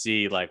intrigued to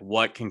see like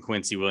what can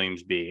Quincy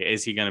Williams be?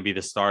 Is he going to be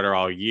the starter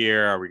all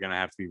year? Are we going to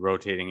have to be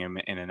rotating him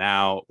in and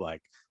out?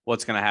 Like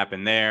what's going to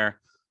happen there?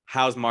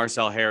 How's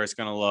Marcel Harris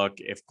going to look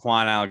if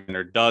Quan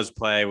Alexander does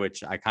play,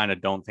 which I kind of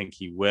don't think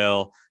he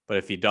will, but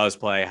if he does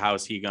play,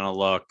 how's he going to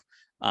look?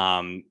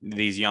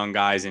 These young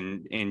guys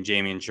in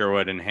Jamian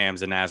Sherwood and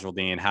Hamza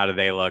Nasruddin, how do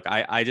they look?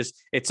 I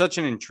just, it's such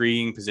an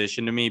intriguing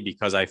position to me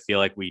because I feel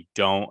like we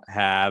don't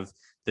have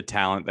the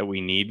talent that we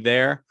need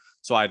there.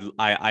 So I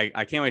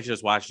can't wait to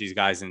just watch these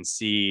guys and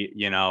see,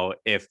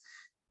 if,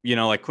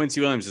 like Quincy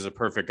Williams is a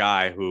perfect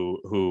guy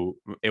who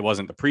it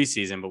wasn't the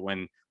preseason,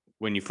 but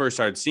when you first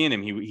started seeing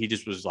him, he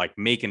just was like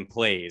making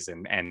plays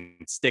and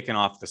sticking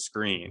off the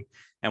screen.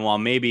 And while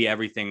maybe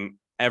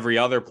every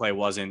other play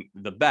wasn't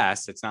the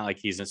best, it's not like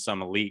he's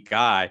some elite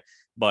guy,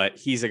 but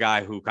he's a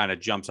guy who kind of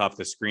jumps off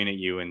the screen at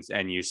you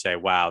and you say,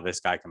 wow, this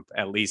guy can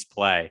at least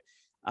play.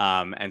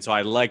 And so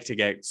I'd like to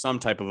get some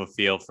type of a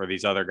feel for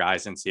these other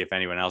guys and see if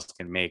anyone else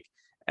can make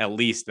at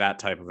least that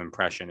type of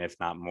impression, if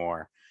not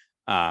more.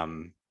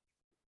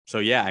 So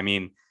yeah, I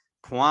mean,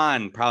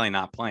 Quan probably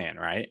not playing,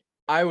 right?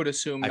 I would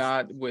assume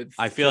not. With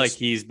I feel like just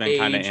he's been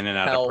kind of age, in and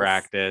out of health.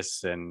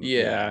 practice, and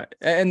Yeah,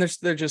 and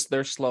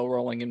they're slow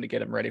rolling him to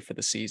get him ready for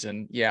the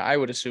season. Yeah, I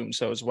would assume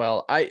so as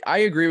well. I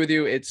agree with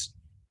you. It's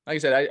like I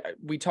said,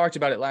 we talked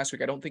about it last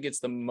week. I don't think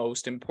it's the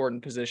most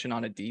important position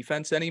on a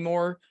defense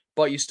anymore,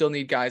 but you still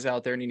need guys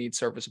out there and you need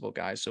serviceable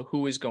guys. So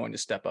who is going to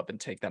step up and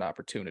take that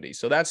opportunity?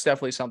 So that's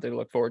definitely something to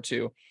look forward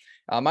to.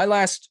 My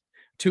last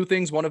two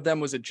things, one of them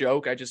was a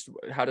joke.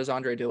 How does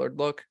Andre Dillard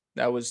look?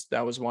 That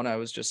was one. I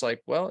was just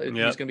like, well, he's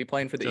going to be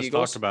playing for the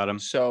Eagles. Talked about him.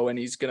 So, and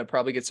he's going to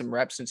probably get some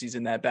reps since he's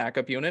in that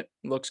backup unit.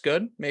 Looks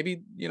good.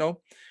 Maybe,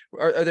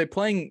 are they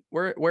playing?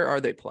 Where are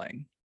they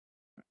playing?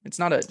 It's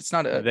not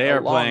a. They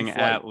are playing flight.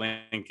 at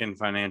Lincoln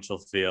Financial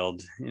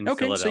Field in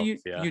Philadelphia.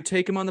 So you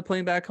take him on the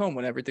plane back home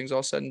when everything's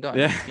all said and done.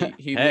 Yeah.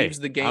 He leaves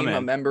the game a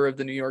member of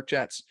the New York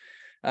Jets.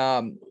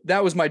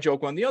 That was my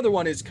joke one. The other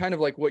one is kind of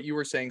like what you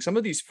were saying. Some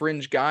of these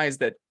fringe guys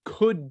that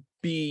could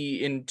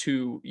be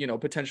into,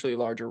 potentially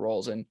larger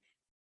roles. And,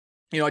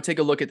 I take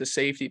a look at the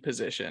safety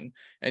position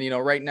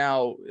and, right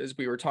now, as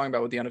we were talking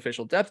about with the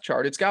unofficial depth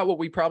chart, it's got what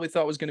we probably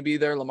thought was going to be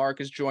there.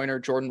 LaMarcus Joyner,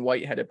 Jordan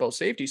Whitehead at both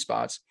safety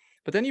spots.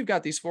 But then you've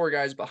got these four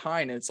guys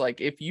behind. And it's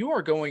like, if you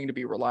are going to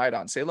be relied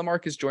on, say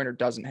LaMarcus Joyner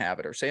doesn't have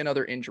it, or say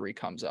another injury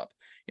comes up,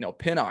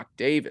 Pinnock,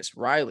 Davis,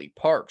 Riley,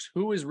 Parks,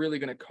 who is really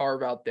going to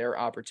carve out their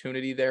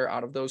opportunity there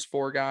out of those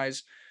four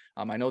guys?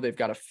 I know they've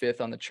got a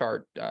fifth on the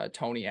chart,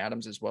 Tony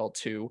Adams as well,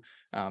 too.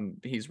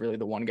 He's really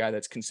the one guy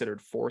that's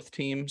considered fourth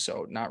team.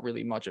 So not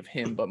really much of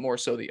him, but more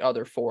so the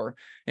other four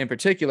in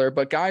particular.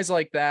 But guys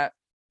like that,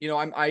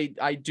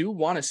 I do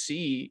want to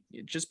see,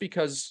 just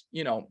because,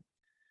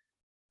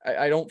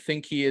 I don't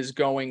think he is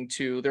going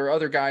to. There are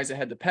other guys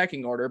ahead the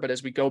pecking order, but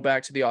as we go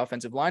back to the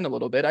offensive line a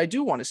little bit, I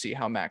do want to see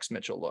how Max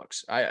Mitchell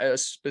looks.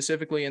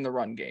 Specifically in the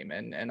run game,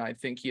 and I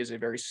think he is a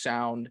very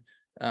sound,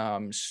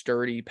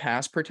 sturdy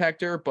pass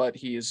protector, but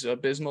he is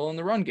abysmal in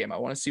the run game. I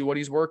want to see what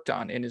he's worked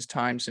on in his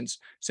time since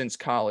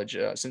college,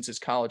 since his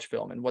college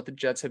film, and what the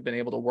Jets have been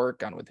able to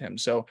work on with him.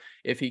 So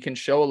if he can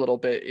show a little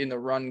bit in the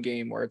run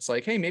game, where it's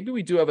like, hey, maybe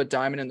we do have a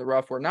diamond in the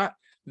rough. We're not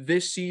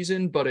this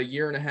season, but a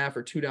year and a half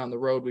or two down the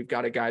road, we've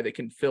got a guy that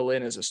can fill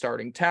in as a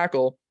starting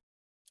tackle.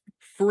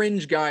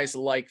 Fringe guys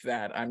like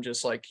that, I'm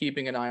just like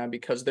keeping an eye on,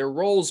 because their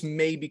roles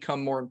may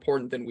become more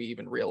important than we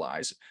even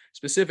realize,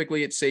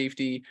 specifically at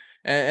safety.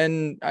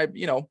 And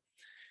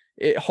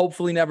it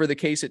hopefully never the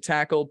case at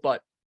tackle,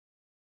 but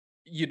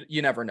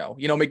you never know.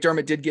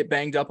 McDermott did get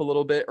banged up a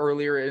little bit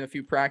earlier in a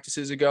few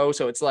practices ago.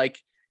 So it's like,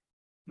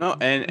 no,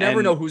 and you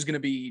never know who's going to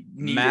be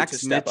needed Max to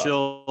step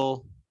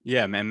Mitchell up.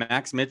 Yeah, man,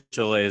 Max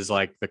Mitchell is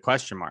like the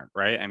question mark,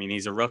 right? I mean,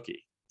 he's a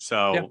rookie.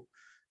 So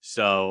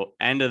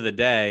end of the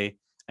day,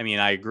 I mean,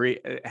 I agree.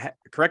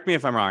 Correct me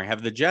if I'm wrong.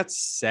 Have the Jets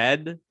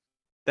said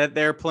that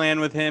their plan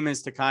with him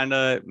is to kind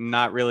of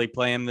not really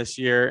play him this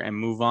year and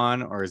move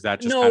on? Or is that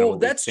just kind of what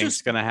we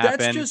think's going to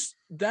happen?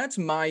 That's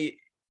my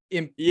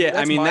I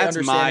mean, that's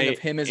understanding my of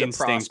him as a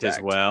prospect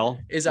as well.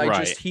 He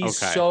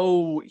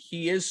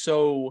is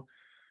so,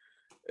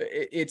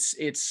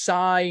 it's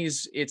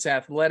size, it's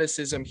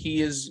athleticism.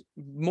 He is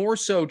more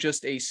so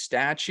just a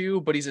statue,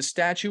 but he's a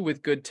statue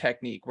with good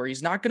technique, where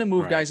he's not going to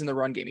move guys in the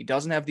run game. He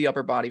doesn't have the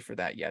upper body for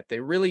that yet. They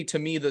really, to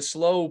me, the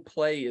slow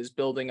play is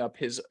building up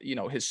his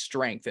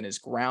strength and his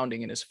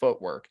grounding and his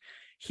footwork.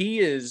 He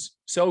is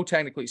so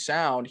technically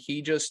sound.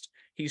 He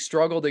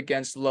struggled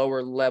against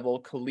lower level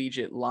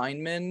collegiate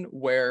linemen,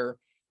 where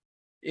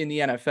in the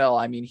NFL,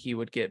 I mean, he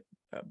would get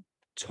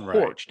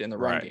torched in the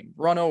run game,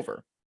 run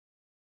over.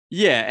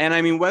 Yeah, and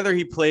I mean, whether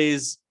he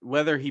plays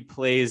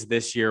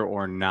this year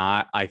or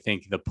not, I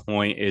think the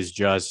point is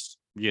just,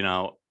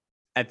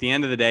 at the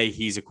end of the day,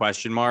 he's a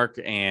question mark,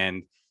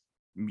 and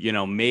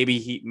maybe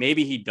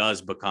he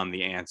does become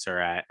the answer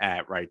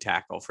at right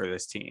tackle for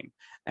this team,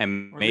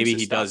 and maybe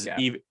he does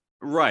even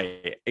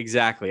right,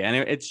 exactly. And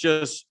it's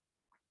just,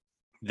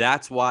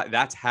 that's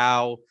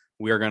how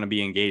we are going to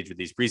be engaged with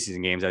these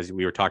preseason games, as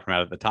we were talking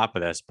about at the top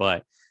of this,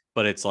 but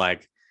it's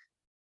like,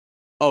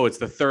 oh, it's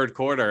the third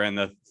quarter and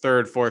the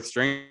third, fourth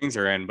strings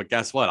are in. But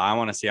guess what? I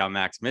want to see how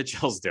Max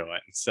Mitchell's doing.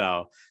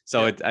 So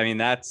Yeah. I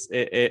mean,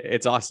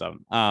 it's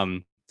awesome.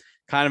 Kind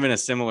of in a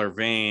similar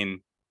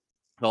vein,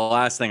 the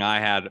last thing I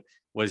had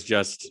was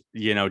just,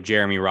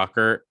 Jeremy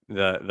Rucker,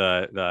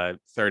 the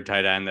third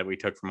tight end that we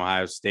took from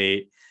Ohio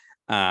State.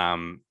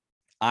 I'm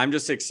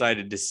just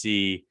excited to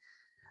see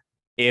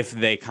if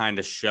they kind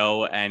of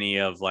show any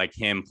of like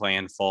him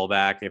playing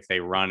fullback, if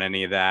they run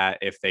any of that,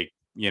 if they,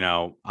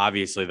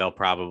 obviously they'll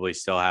probably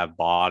still have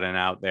Bawden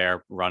out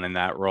there running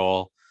that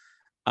role.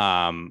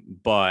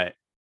 But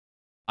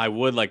I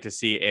would like to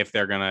see if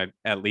they're going to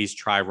at least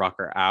try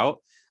Rucker out.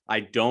 I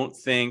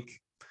think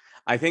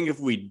if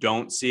we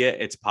don't see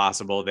it, it's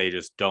possible they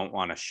just don't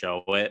want to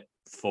show it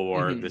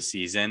for the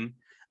season.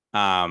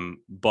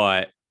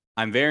 But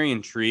I'm very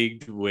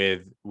intrigued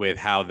with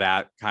how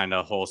that kind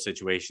of whole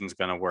situation is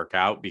going to work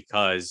out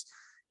because,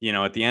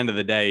 at the end of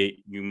the day,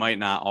 you might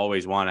not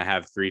always want to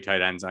have 3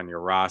 tight ends on your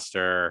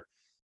roster.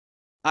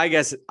 I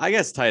guess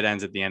tight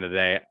ends at the end of the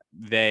day,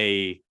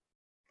 they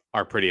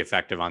are pretty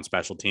effective on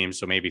special teams.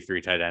 So maybe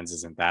 3 tight ends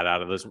isn't that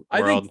out of this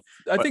world.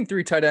 I think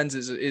 3 tight ends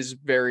is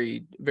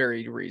very,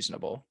 very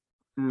reasonable.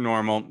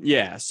 Normal.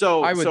 Yeah.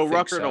 So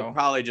Rucker will so.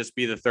 probably just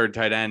be the third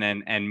tight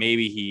end and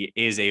maybe he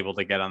is able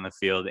to get on the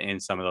field in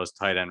some of those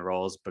tight end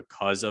roles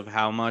because of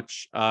how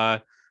much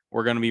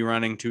we're going to be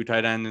running 2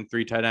 tight end and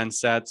 3 tight end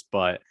sets.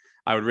 But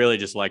I would really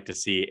just like to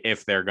see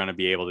if they're going to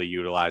be able to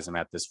utilize him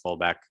at this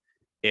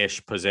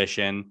fullback-ish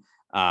position.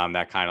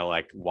 That kind of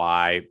like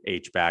Y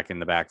H back in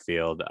the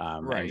backfield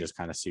and just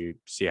kind of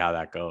see how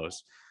that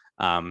goes.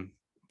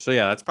 So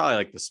yeah, that's probably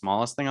like the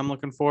smallest thing I'm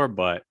looking for,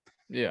 but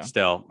yeah,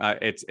 still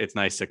it's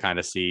nice to kind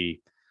of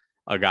see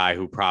a guy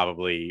who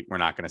probably we're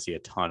not going to see a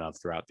ton of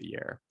throughout the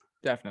year.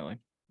 Definitely.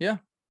 Yeah,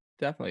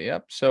 definitely.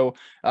 Yep. So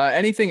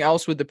anything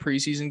else with the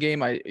preseason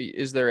game?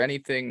 Is there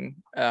anything?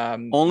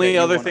 Only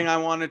other thing I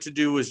wanted to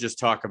do was just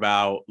talk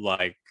about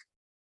like,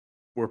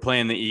 we're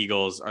playing the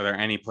Eagles. Are there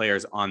any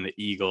players on the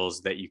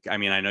Eagles that I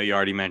mean, I know you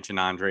already mentioned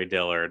Andre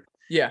Dillard.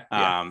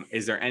 Yeah.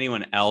 Is there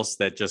anyone else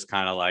that just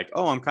kind of like,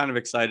 oh, I'm kind of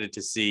excited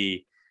to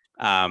see,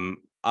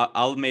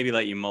 I'll maybe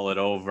let you mull it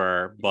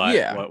over,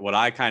 but what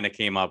I kind of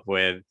came up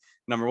with,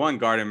 number one,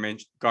 Gardner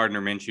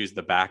Minshew's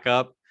the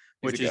backup,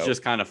 which is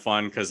just kind of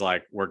fun because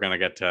like we're gonna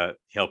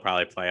he'll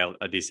probably play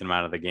a decent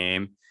amount of the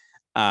game.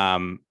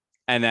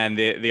 And then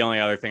the only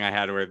other thing I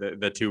had were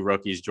the 2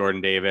 rookies,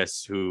 Jordan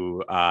Davis,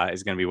 who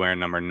is going to be wearing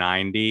number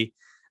 90.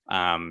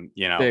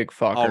 Big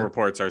fucker. All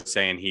reports are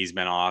saying he's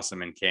been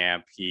awesome in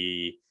camp.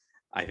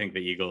 I think the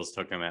Eagles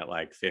took him at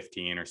like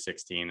 15 or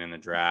 16 in the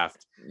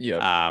draft. Yeah.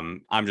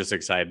 I'm just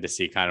excited to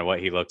see kind of what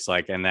he looks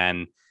like. And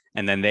then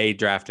they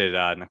drafted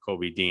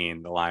Nakobe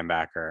Dean, the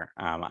linebacker.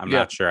 I'm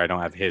not sure. I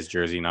don't have his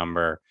jersey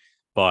number,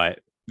 but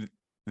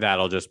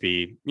that'll just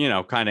be,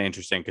 kind of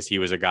interesting because he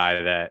was a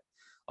guy that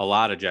a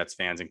lot of Jets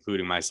fans,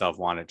 including myself,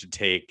 wanted to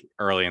take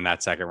early in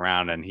that second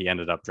round, and he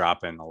ended up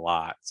dropping a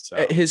lot.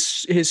 So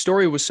his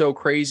story was so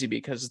crazy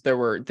because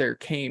there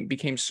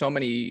became so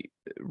many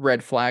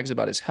red flags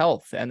about his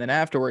health, and then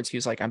afterwards he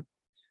was like, I'm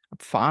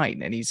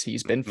fine, and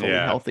he's been fully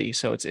healthy.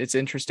 So it's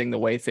interesting the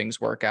way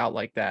things work out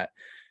like that.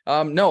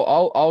 No,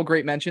 all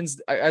great mentions.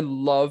 I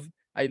love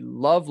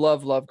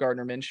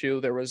Gardner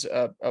Minshew. There was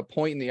a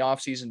point in the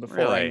offseason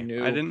before I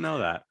didn't know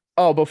that.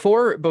 Oh,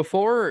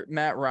 before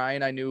Matt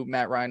Ryan, I knew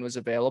Matt Ryan was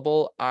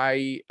available.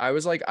 I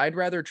was like, I'd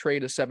rather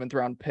trade a 7th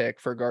round pick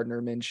for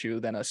Gardner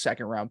Minshew than a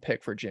 2nd round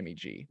pick for Jimmy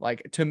G.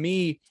 Like, to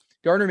me,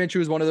 Gardner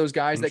Minshew is one of those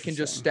guys that can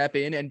just step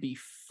in and be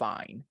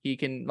fine. He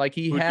can, like,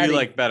 Who do you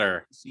like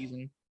better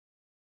season?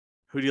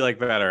 Who do you like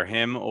better,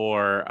 him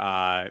or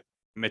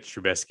Mitch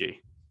Trubisky?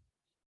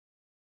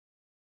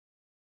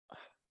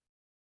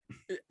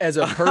 As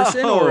a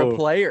person or a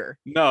player?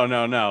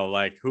 No.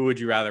 Like, who would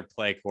you rather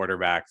play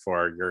quarterback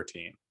for your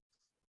team?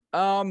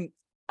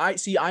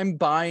 I'm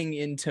buying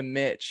into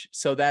Mitch,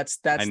 so that's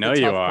I know the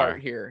you tough are.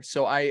 part here.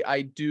 So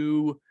I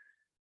do.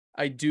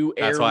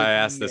 That's why I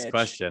asked this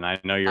question.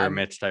 I know you're a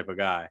Mitch type of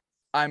guy.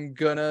 I'm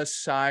gonna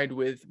side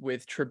with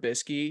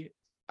Trubisky.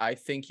 I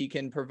think he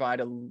can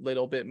provide a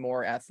little bit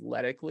more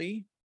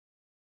athletically,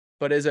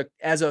 but as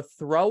a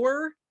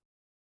thrower,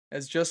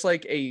 as just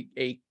like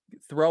a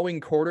throwing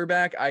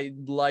quarterback, I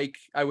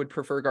would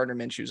prefer Gardner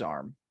Minshew's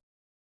arm.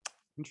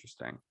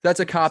 Interesting. That's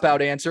a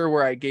cop-out answer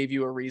where I gave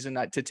you a reason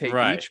not to take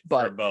each,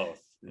 but for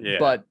both. Yeah.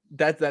 But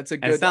that's a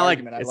good it's not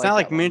argument. It's not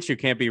like Minshew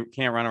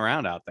can't run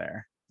around out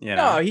there.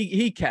 No,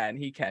 he can.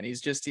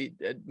 He's just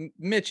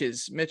Mitch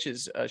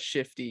is a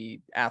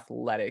shifty,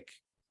 athletic,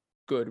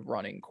 good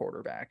running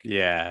quarterback.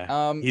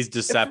 Yeah. He's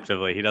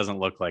deceptively. He doesn't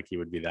look like he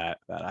would be that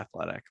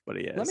athletic, but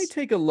he is. Let me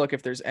take a look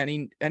if there's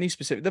any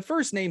specific. The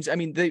first names, I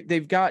mean,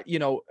 they've got,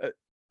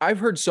 I've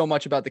heard so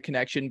much about the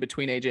connection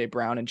between AJ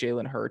Brown and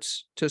Jalen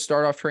Hurts to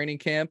start off training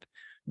camp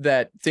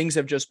that things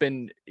have just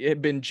been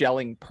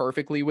gelling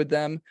perfectly with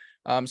them.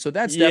 So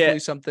that's definitely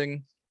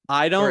something.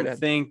 I don't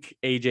think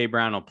AJ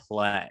Brown will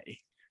play.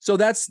 So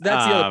that's the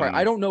other part.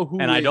 I don't know who.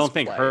 And I don't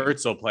think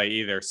Hurts will play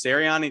either.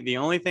 Sirianni, the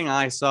only thing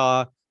I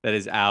saw that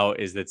is out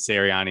is that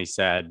Sirianni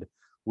said,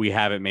 we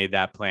haven't made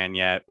that plan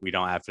yet. We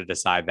don't have to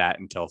decide that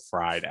until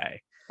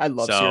Friday. I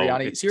love So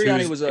Sirianni. it's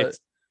Tuesday.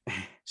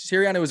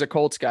 Sirianni was a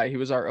Colts guy. He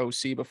was our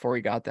OC before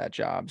he got that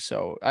job.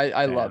 So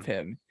I love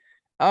him.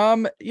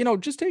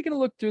 Just taking a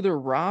look through the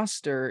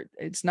roster,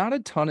 it's not a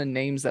ton of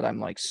names that I'm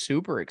like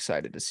super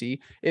excited to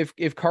see.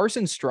 If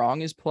Carson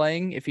Strong is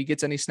playing, if he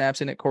gets any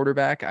snaps in at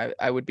quarterback,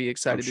 I would be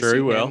excited to see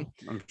him.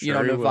 I'm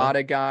sure he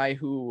Nevada guy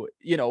who,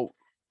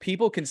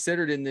 people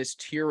considered in this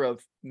tier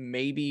of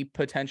maybe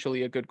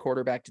potentially a good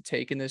quarterback to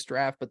take in this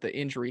draft, but the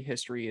injury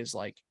history is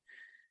like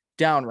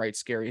downright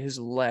scary. His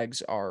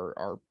legs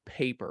are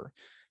paper.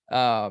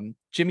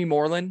 Jimmy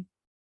Moreland,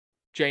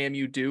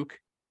 JMU Duke,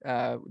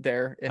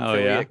 there in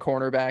Philly at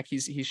cornerback.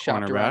 He's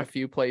shopped around a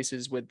few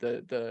places with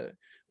the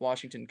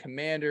Washington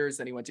Commanders.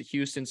 Then he went to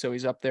Houston, so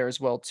he's up there as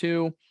well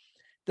too.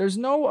 There's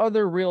no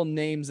other real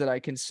names that I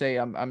can say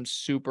I'm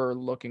super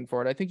looking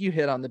for it. I think you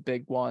hit on the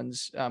big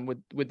ones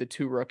with the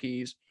two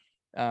rookies.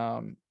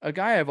 A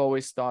guy I've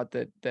always thought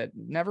that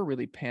never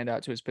really panned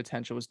out to his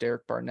potential was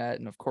Derek Barnett,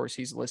 and of course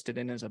he's listed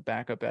in as a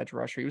backup edge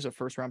rusher. He was a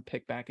first round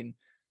pick back in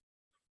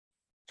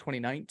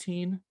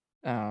 2019.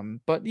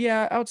 But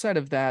yeah, outside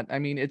of that, I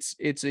mean, it's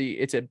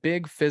a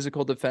big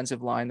physical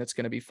defensive line that's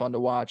going to be fun to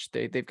watch.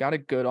 They've got a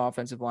good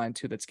offensive line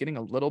too that's getting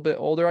a little bit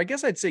older. I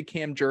guess I'd say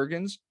Cam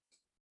Jurgens,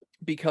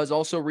 because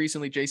also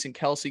recently Jason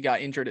Kelsey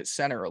got injured at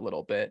center a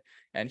little bit,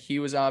 and he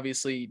was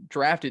obviously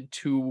drafted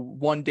to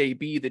one day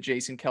be the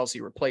Jason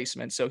Kelsey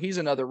replacement. So he's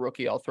another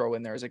rookie I'll throw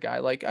in there as a guy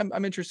like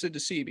I'm interested to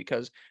see,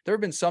 because there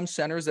have been some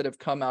centers that have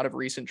come out of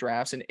recent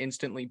drafts and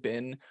instantly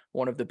been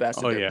one of the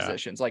best of their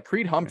positions. Like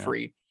Creed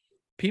Humphrey. Yeah.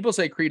 People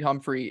say Creed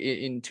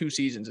Humphrey in 2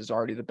 seasons is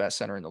already the best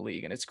center in the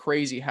league. And it's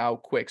crazy how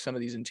quick some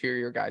of these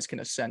interior guys can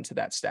ascend to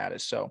that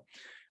status. So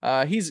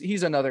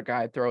he's another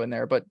guy I'd throw in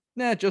there, but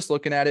just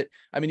looking at it,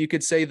 I mean, you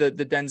could say the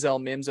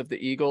Denzel Mims of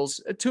the Eagles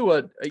to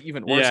a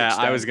even worse extent.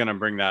 I was going to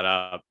bring that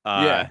up.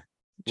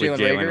 With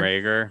Jalen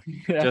Reagor,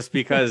 just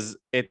because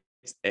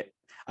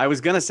I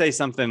was going to say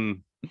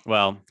something.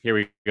 Well, here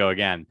we go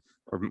again.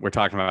 We're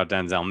talking about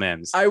Denzel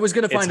Mims. I was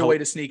going to find a way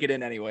to sneak it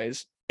in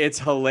anyways. It's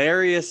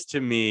hilarious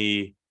to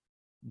me.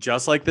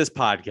 Just like this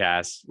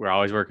podcast, we're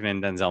always working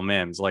in Denzel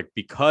Mims, like,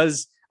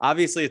 because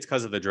obviously it's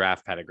because of the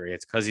draft pedigree.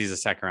 It's because he's a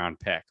 2nd round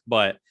pick,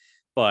 but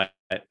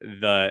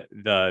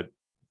the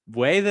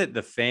way that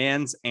the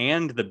fans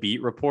and the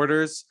beat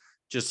reporters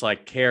just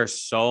like care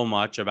so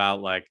much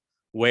about like,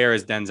 where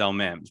is Denzel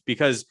Mims?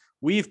 Because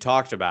we've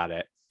talked about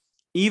it.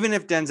 Even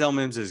if Denzel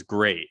Mims is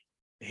great,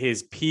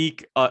 his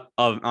peak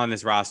on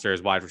this roster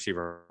is wide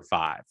receiver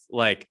 5.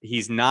 Like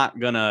he's not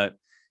gonna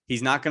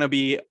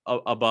be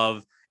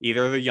above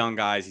either of the young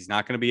guys. He's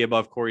not going to be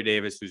above Corey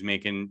Davis, who's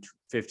making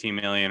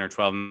 $15 million or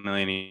 $12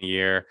 million a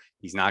year.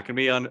 He's not going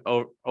to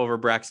be over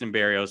Braxton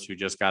Berrios, who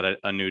just got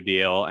a new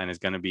deal and is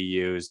going to be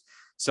used.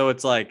 So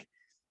it's like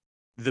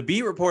the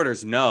beat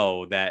reporters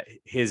know that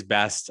his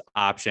best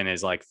option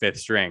is like 5th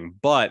string,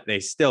 but they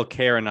still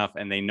care enough,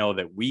 and they know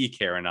that we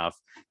care enough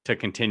to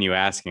continue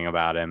asking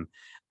about him.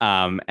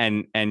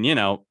 And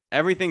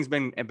everything's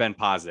been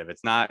positive.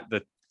 It's not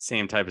the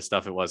same type of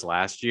stuff it was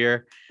last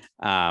year.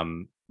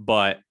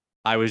 But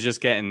I was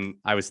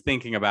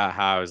thinking about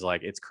how I was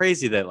like, it's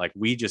crazy that like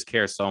we just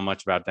care so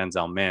much about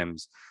Denzel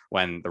Mims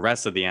when the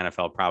rest of the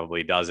NFL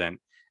probably doesn't.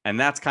 And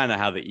that's kind of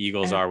how the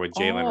Eagles are with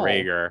Jalen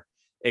Reagor,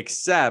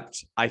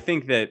 except I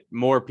think that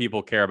more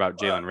people care about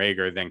Jalen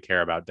Reagor than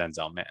care about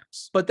Denzel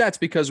Mims. But that's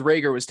because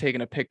Reagor was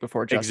taking a pick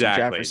before Justin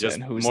Jefferson,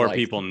 just who's more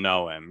people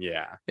know him.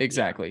 Yeah,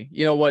 exactly. Yeah.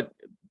 You know what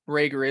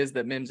Reagor is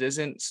that Mims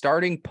isn't?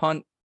 Starting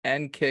punt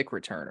and kick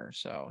returner.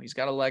 So he's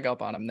got a leg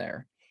up on him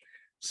there.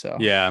 So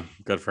yeah,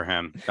 good for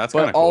him. That's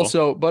kind of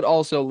cool. But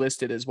also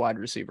listed as wide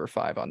receiver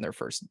 5 on their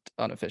first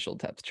unofficial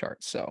depth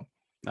chart. So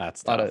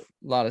that's a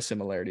lot of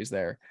similarities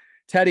there.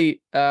 Teddy,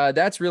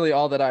 that's really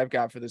all that I've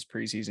got for this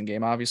preseason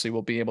game. Obviously,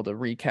 we'll be able to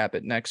recap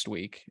it next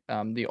week.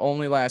 The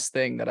only last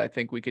thing that I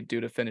think we could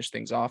do to finish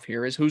things off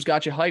here is who's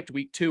got you hyped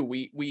week 2.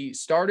 We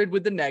started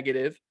with the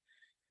negative.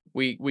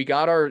 We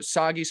got our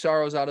soggy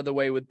sorrows out of the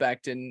way with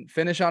Becton.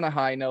 Finish on a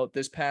high note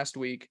this past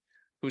week.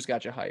 Who's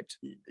got you hyped?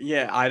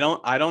 Yeah, I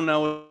don't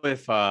know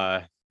if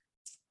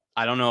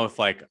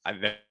like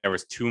there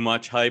was too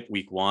much hype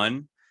week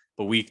 1,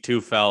 but week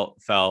 2 felt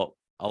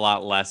a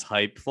lot less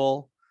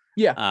hypeful.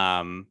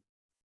 Yeah.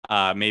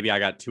 Maybe I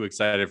got too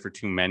excited for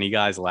too many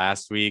guys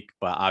last week,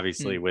 but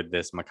obviously with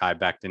this Mekhi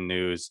Becton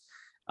news,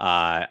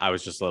 I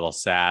was just a little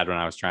sad when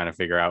I was trying to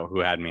figure out who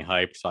had me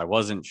hyped. So I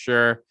wasn't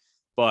sure,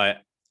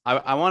 but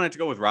I wanted to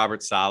go with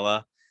Robert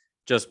Saleh.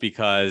 Just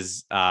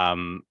because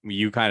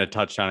you kind of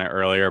touched on it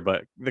earlier,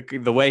 but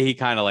the way he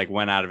kind of like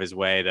went out of his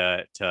way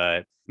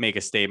to make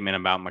a statement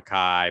about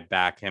Mekhi,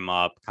 back him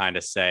up, kind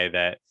of say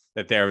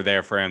that they're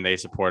there for him, they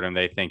support him,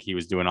 they think he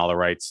was doing all the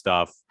right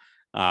stuff,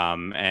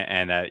 and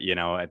at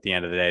the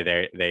end of the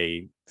day,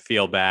 they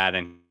feel bad,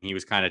 and he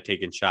was kind of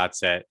taking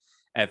shots at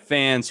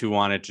fans who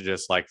wanted to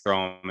just like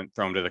throw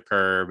him to the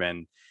curb,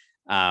 and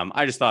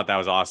I just thought that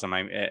was awesome.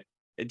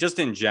 Just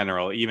in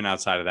general, even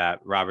outside of that,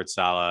 Robert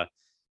Saleh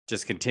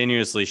just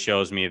continuously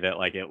shows me that,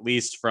 like, at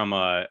least from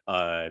a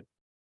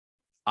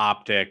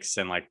optics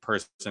and like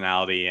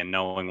personality and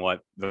knowing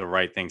what the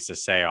right things to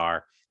say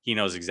are. He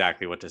knows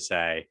exactly what to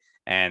say,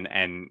 and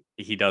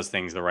he does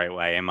things the right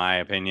way, in my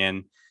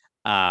opinion.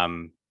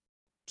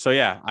 So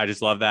yeah, I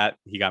just love that.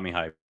 He got me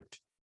hyped.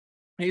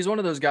 He's one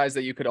of those guys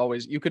that you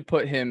could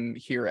put him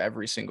here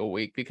every single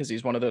week because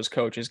he's one of those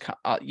coaches, kind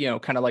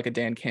of like a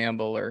Dan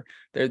Campbell, or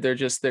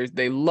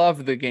they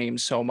love the game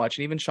so much.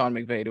 And even Sean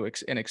McVay to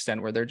an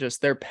extent where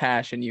their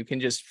passion, you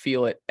can just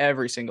feel it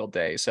every single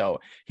day.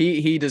 So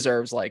he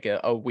deserves like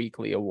a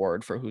weekly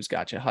award for who's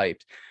got you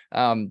hyped.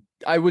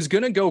 I was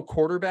going to go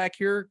quarterback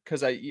here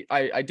because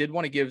I did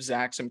want to give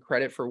Zach some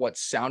credit for what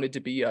sounded to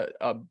be a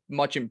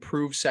much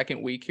improved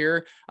second week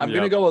here. I'm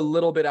going to go a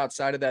little bit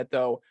outside of that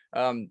though.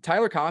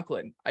 Tyler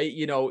Conklin,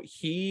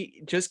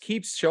 he just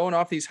keeps showing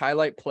off these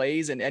highlight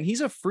plays and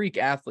he's a freak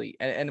athlete.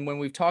 And when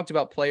we've talked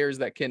about players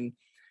that can,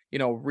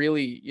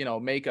 really,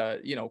 make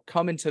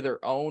come into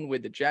their own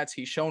with the Jets,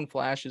 he's shown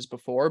flashes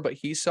before, but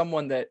he's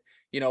someone that,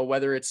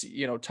 whether it's,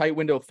 tight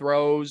window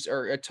throws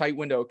or a tight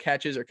window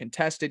catches or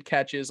contested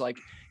catches, like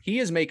he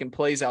is making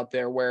plays out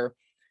there where,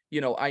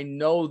 I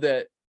know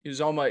that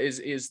Uzoma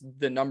is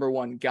the number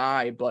one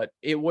guy, but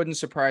it wouldn't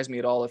surprise me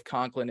at all if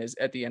Conklin is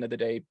at the end of the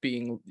day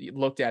being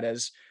looked at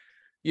as,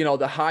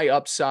 the high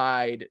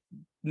upside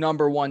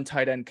number one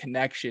tight end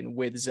connection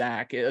with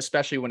Zach,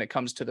 especially when it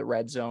comes to the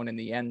red zone and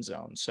the end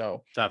zone.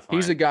 So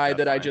he's a guy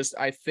that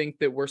I think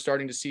that we're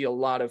starting to see a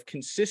lot of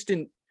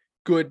consistent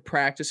good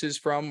practices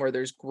from where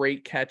there's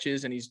great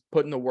catches and he's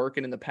putting the work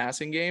in the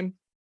passing game.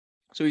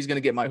 So he's going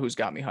to get my who's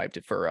got me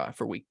hyped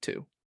for week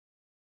 2.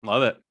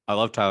 Love it. I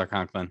love Tyler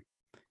Conklin.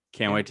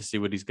 Can't wait to see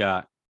what he's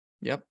got.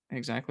 Yep,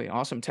 exactly.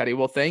 Awesome, Teddy.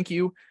 Well, thank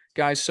you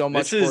guys so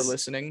much for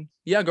listening.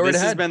 Yeah, go right ahead.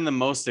 This has been the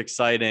most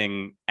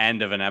exciting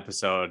end of an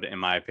episode, in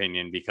my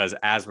opinion, because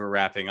as we're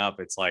wrapping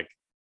up, it's like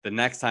the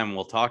next time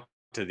we'll talk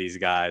to these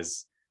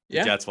guys,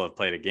 the Jets will have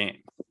played a game.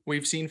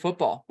 We've seen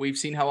football. We've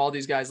seen how all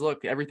these guys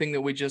look. Everything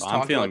that we just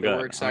talked about that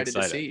we're excited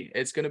to see.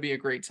 It's going to be a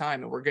great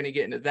time, and we're going to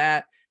get into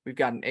that. We've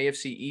got an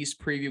AFC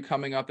East preview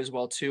coming up as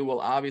well, too.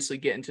 We'll obviously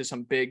get into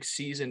some big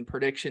season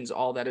predictions,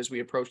 all that as we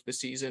approach the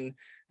season.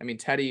 I mean,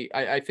 Teddy,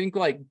 I think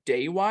like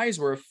day-wise,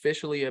 we're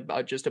officially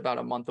about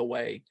a month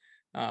away.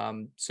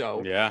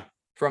 So yeah,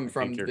 from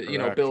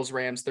the, Bills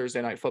Rams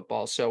Thursday Night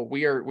Football. So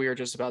we are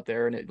just about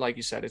there, and like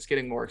you said, it's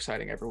getting more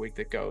exciting every week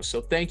that goes.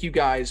 So thank you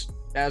guys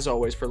as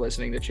always for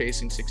listening to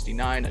Chasing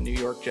 69, a New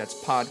York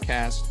Jets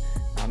podcast.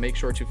 Make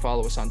sure to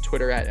follow us on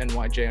Twitter at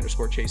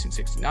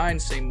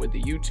NYJ_Chasing69. Same with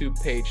the YouTube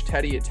page,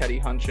 Teddy at Teddy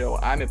Huncho.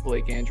 I'm at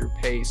Blake Andrew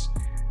Pace.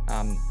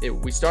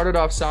 We started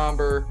off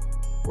somber.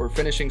 We're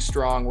finishing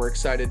strong. We're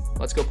excited.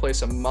 Let's go play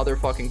some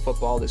motherfucking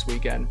football this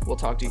weekend. We'll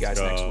talk to you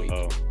guys next week.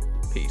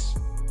 Peace.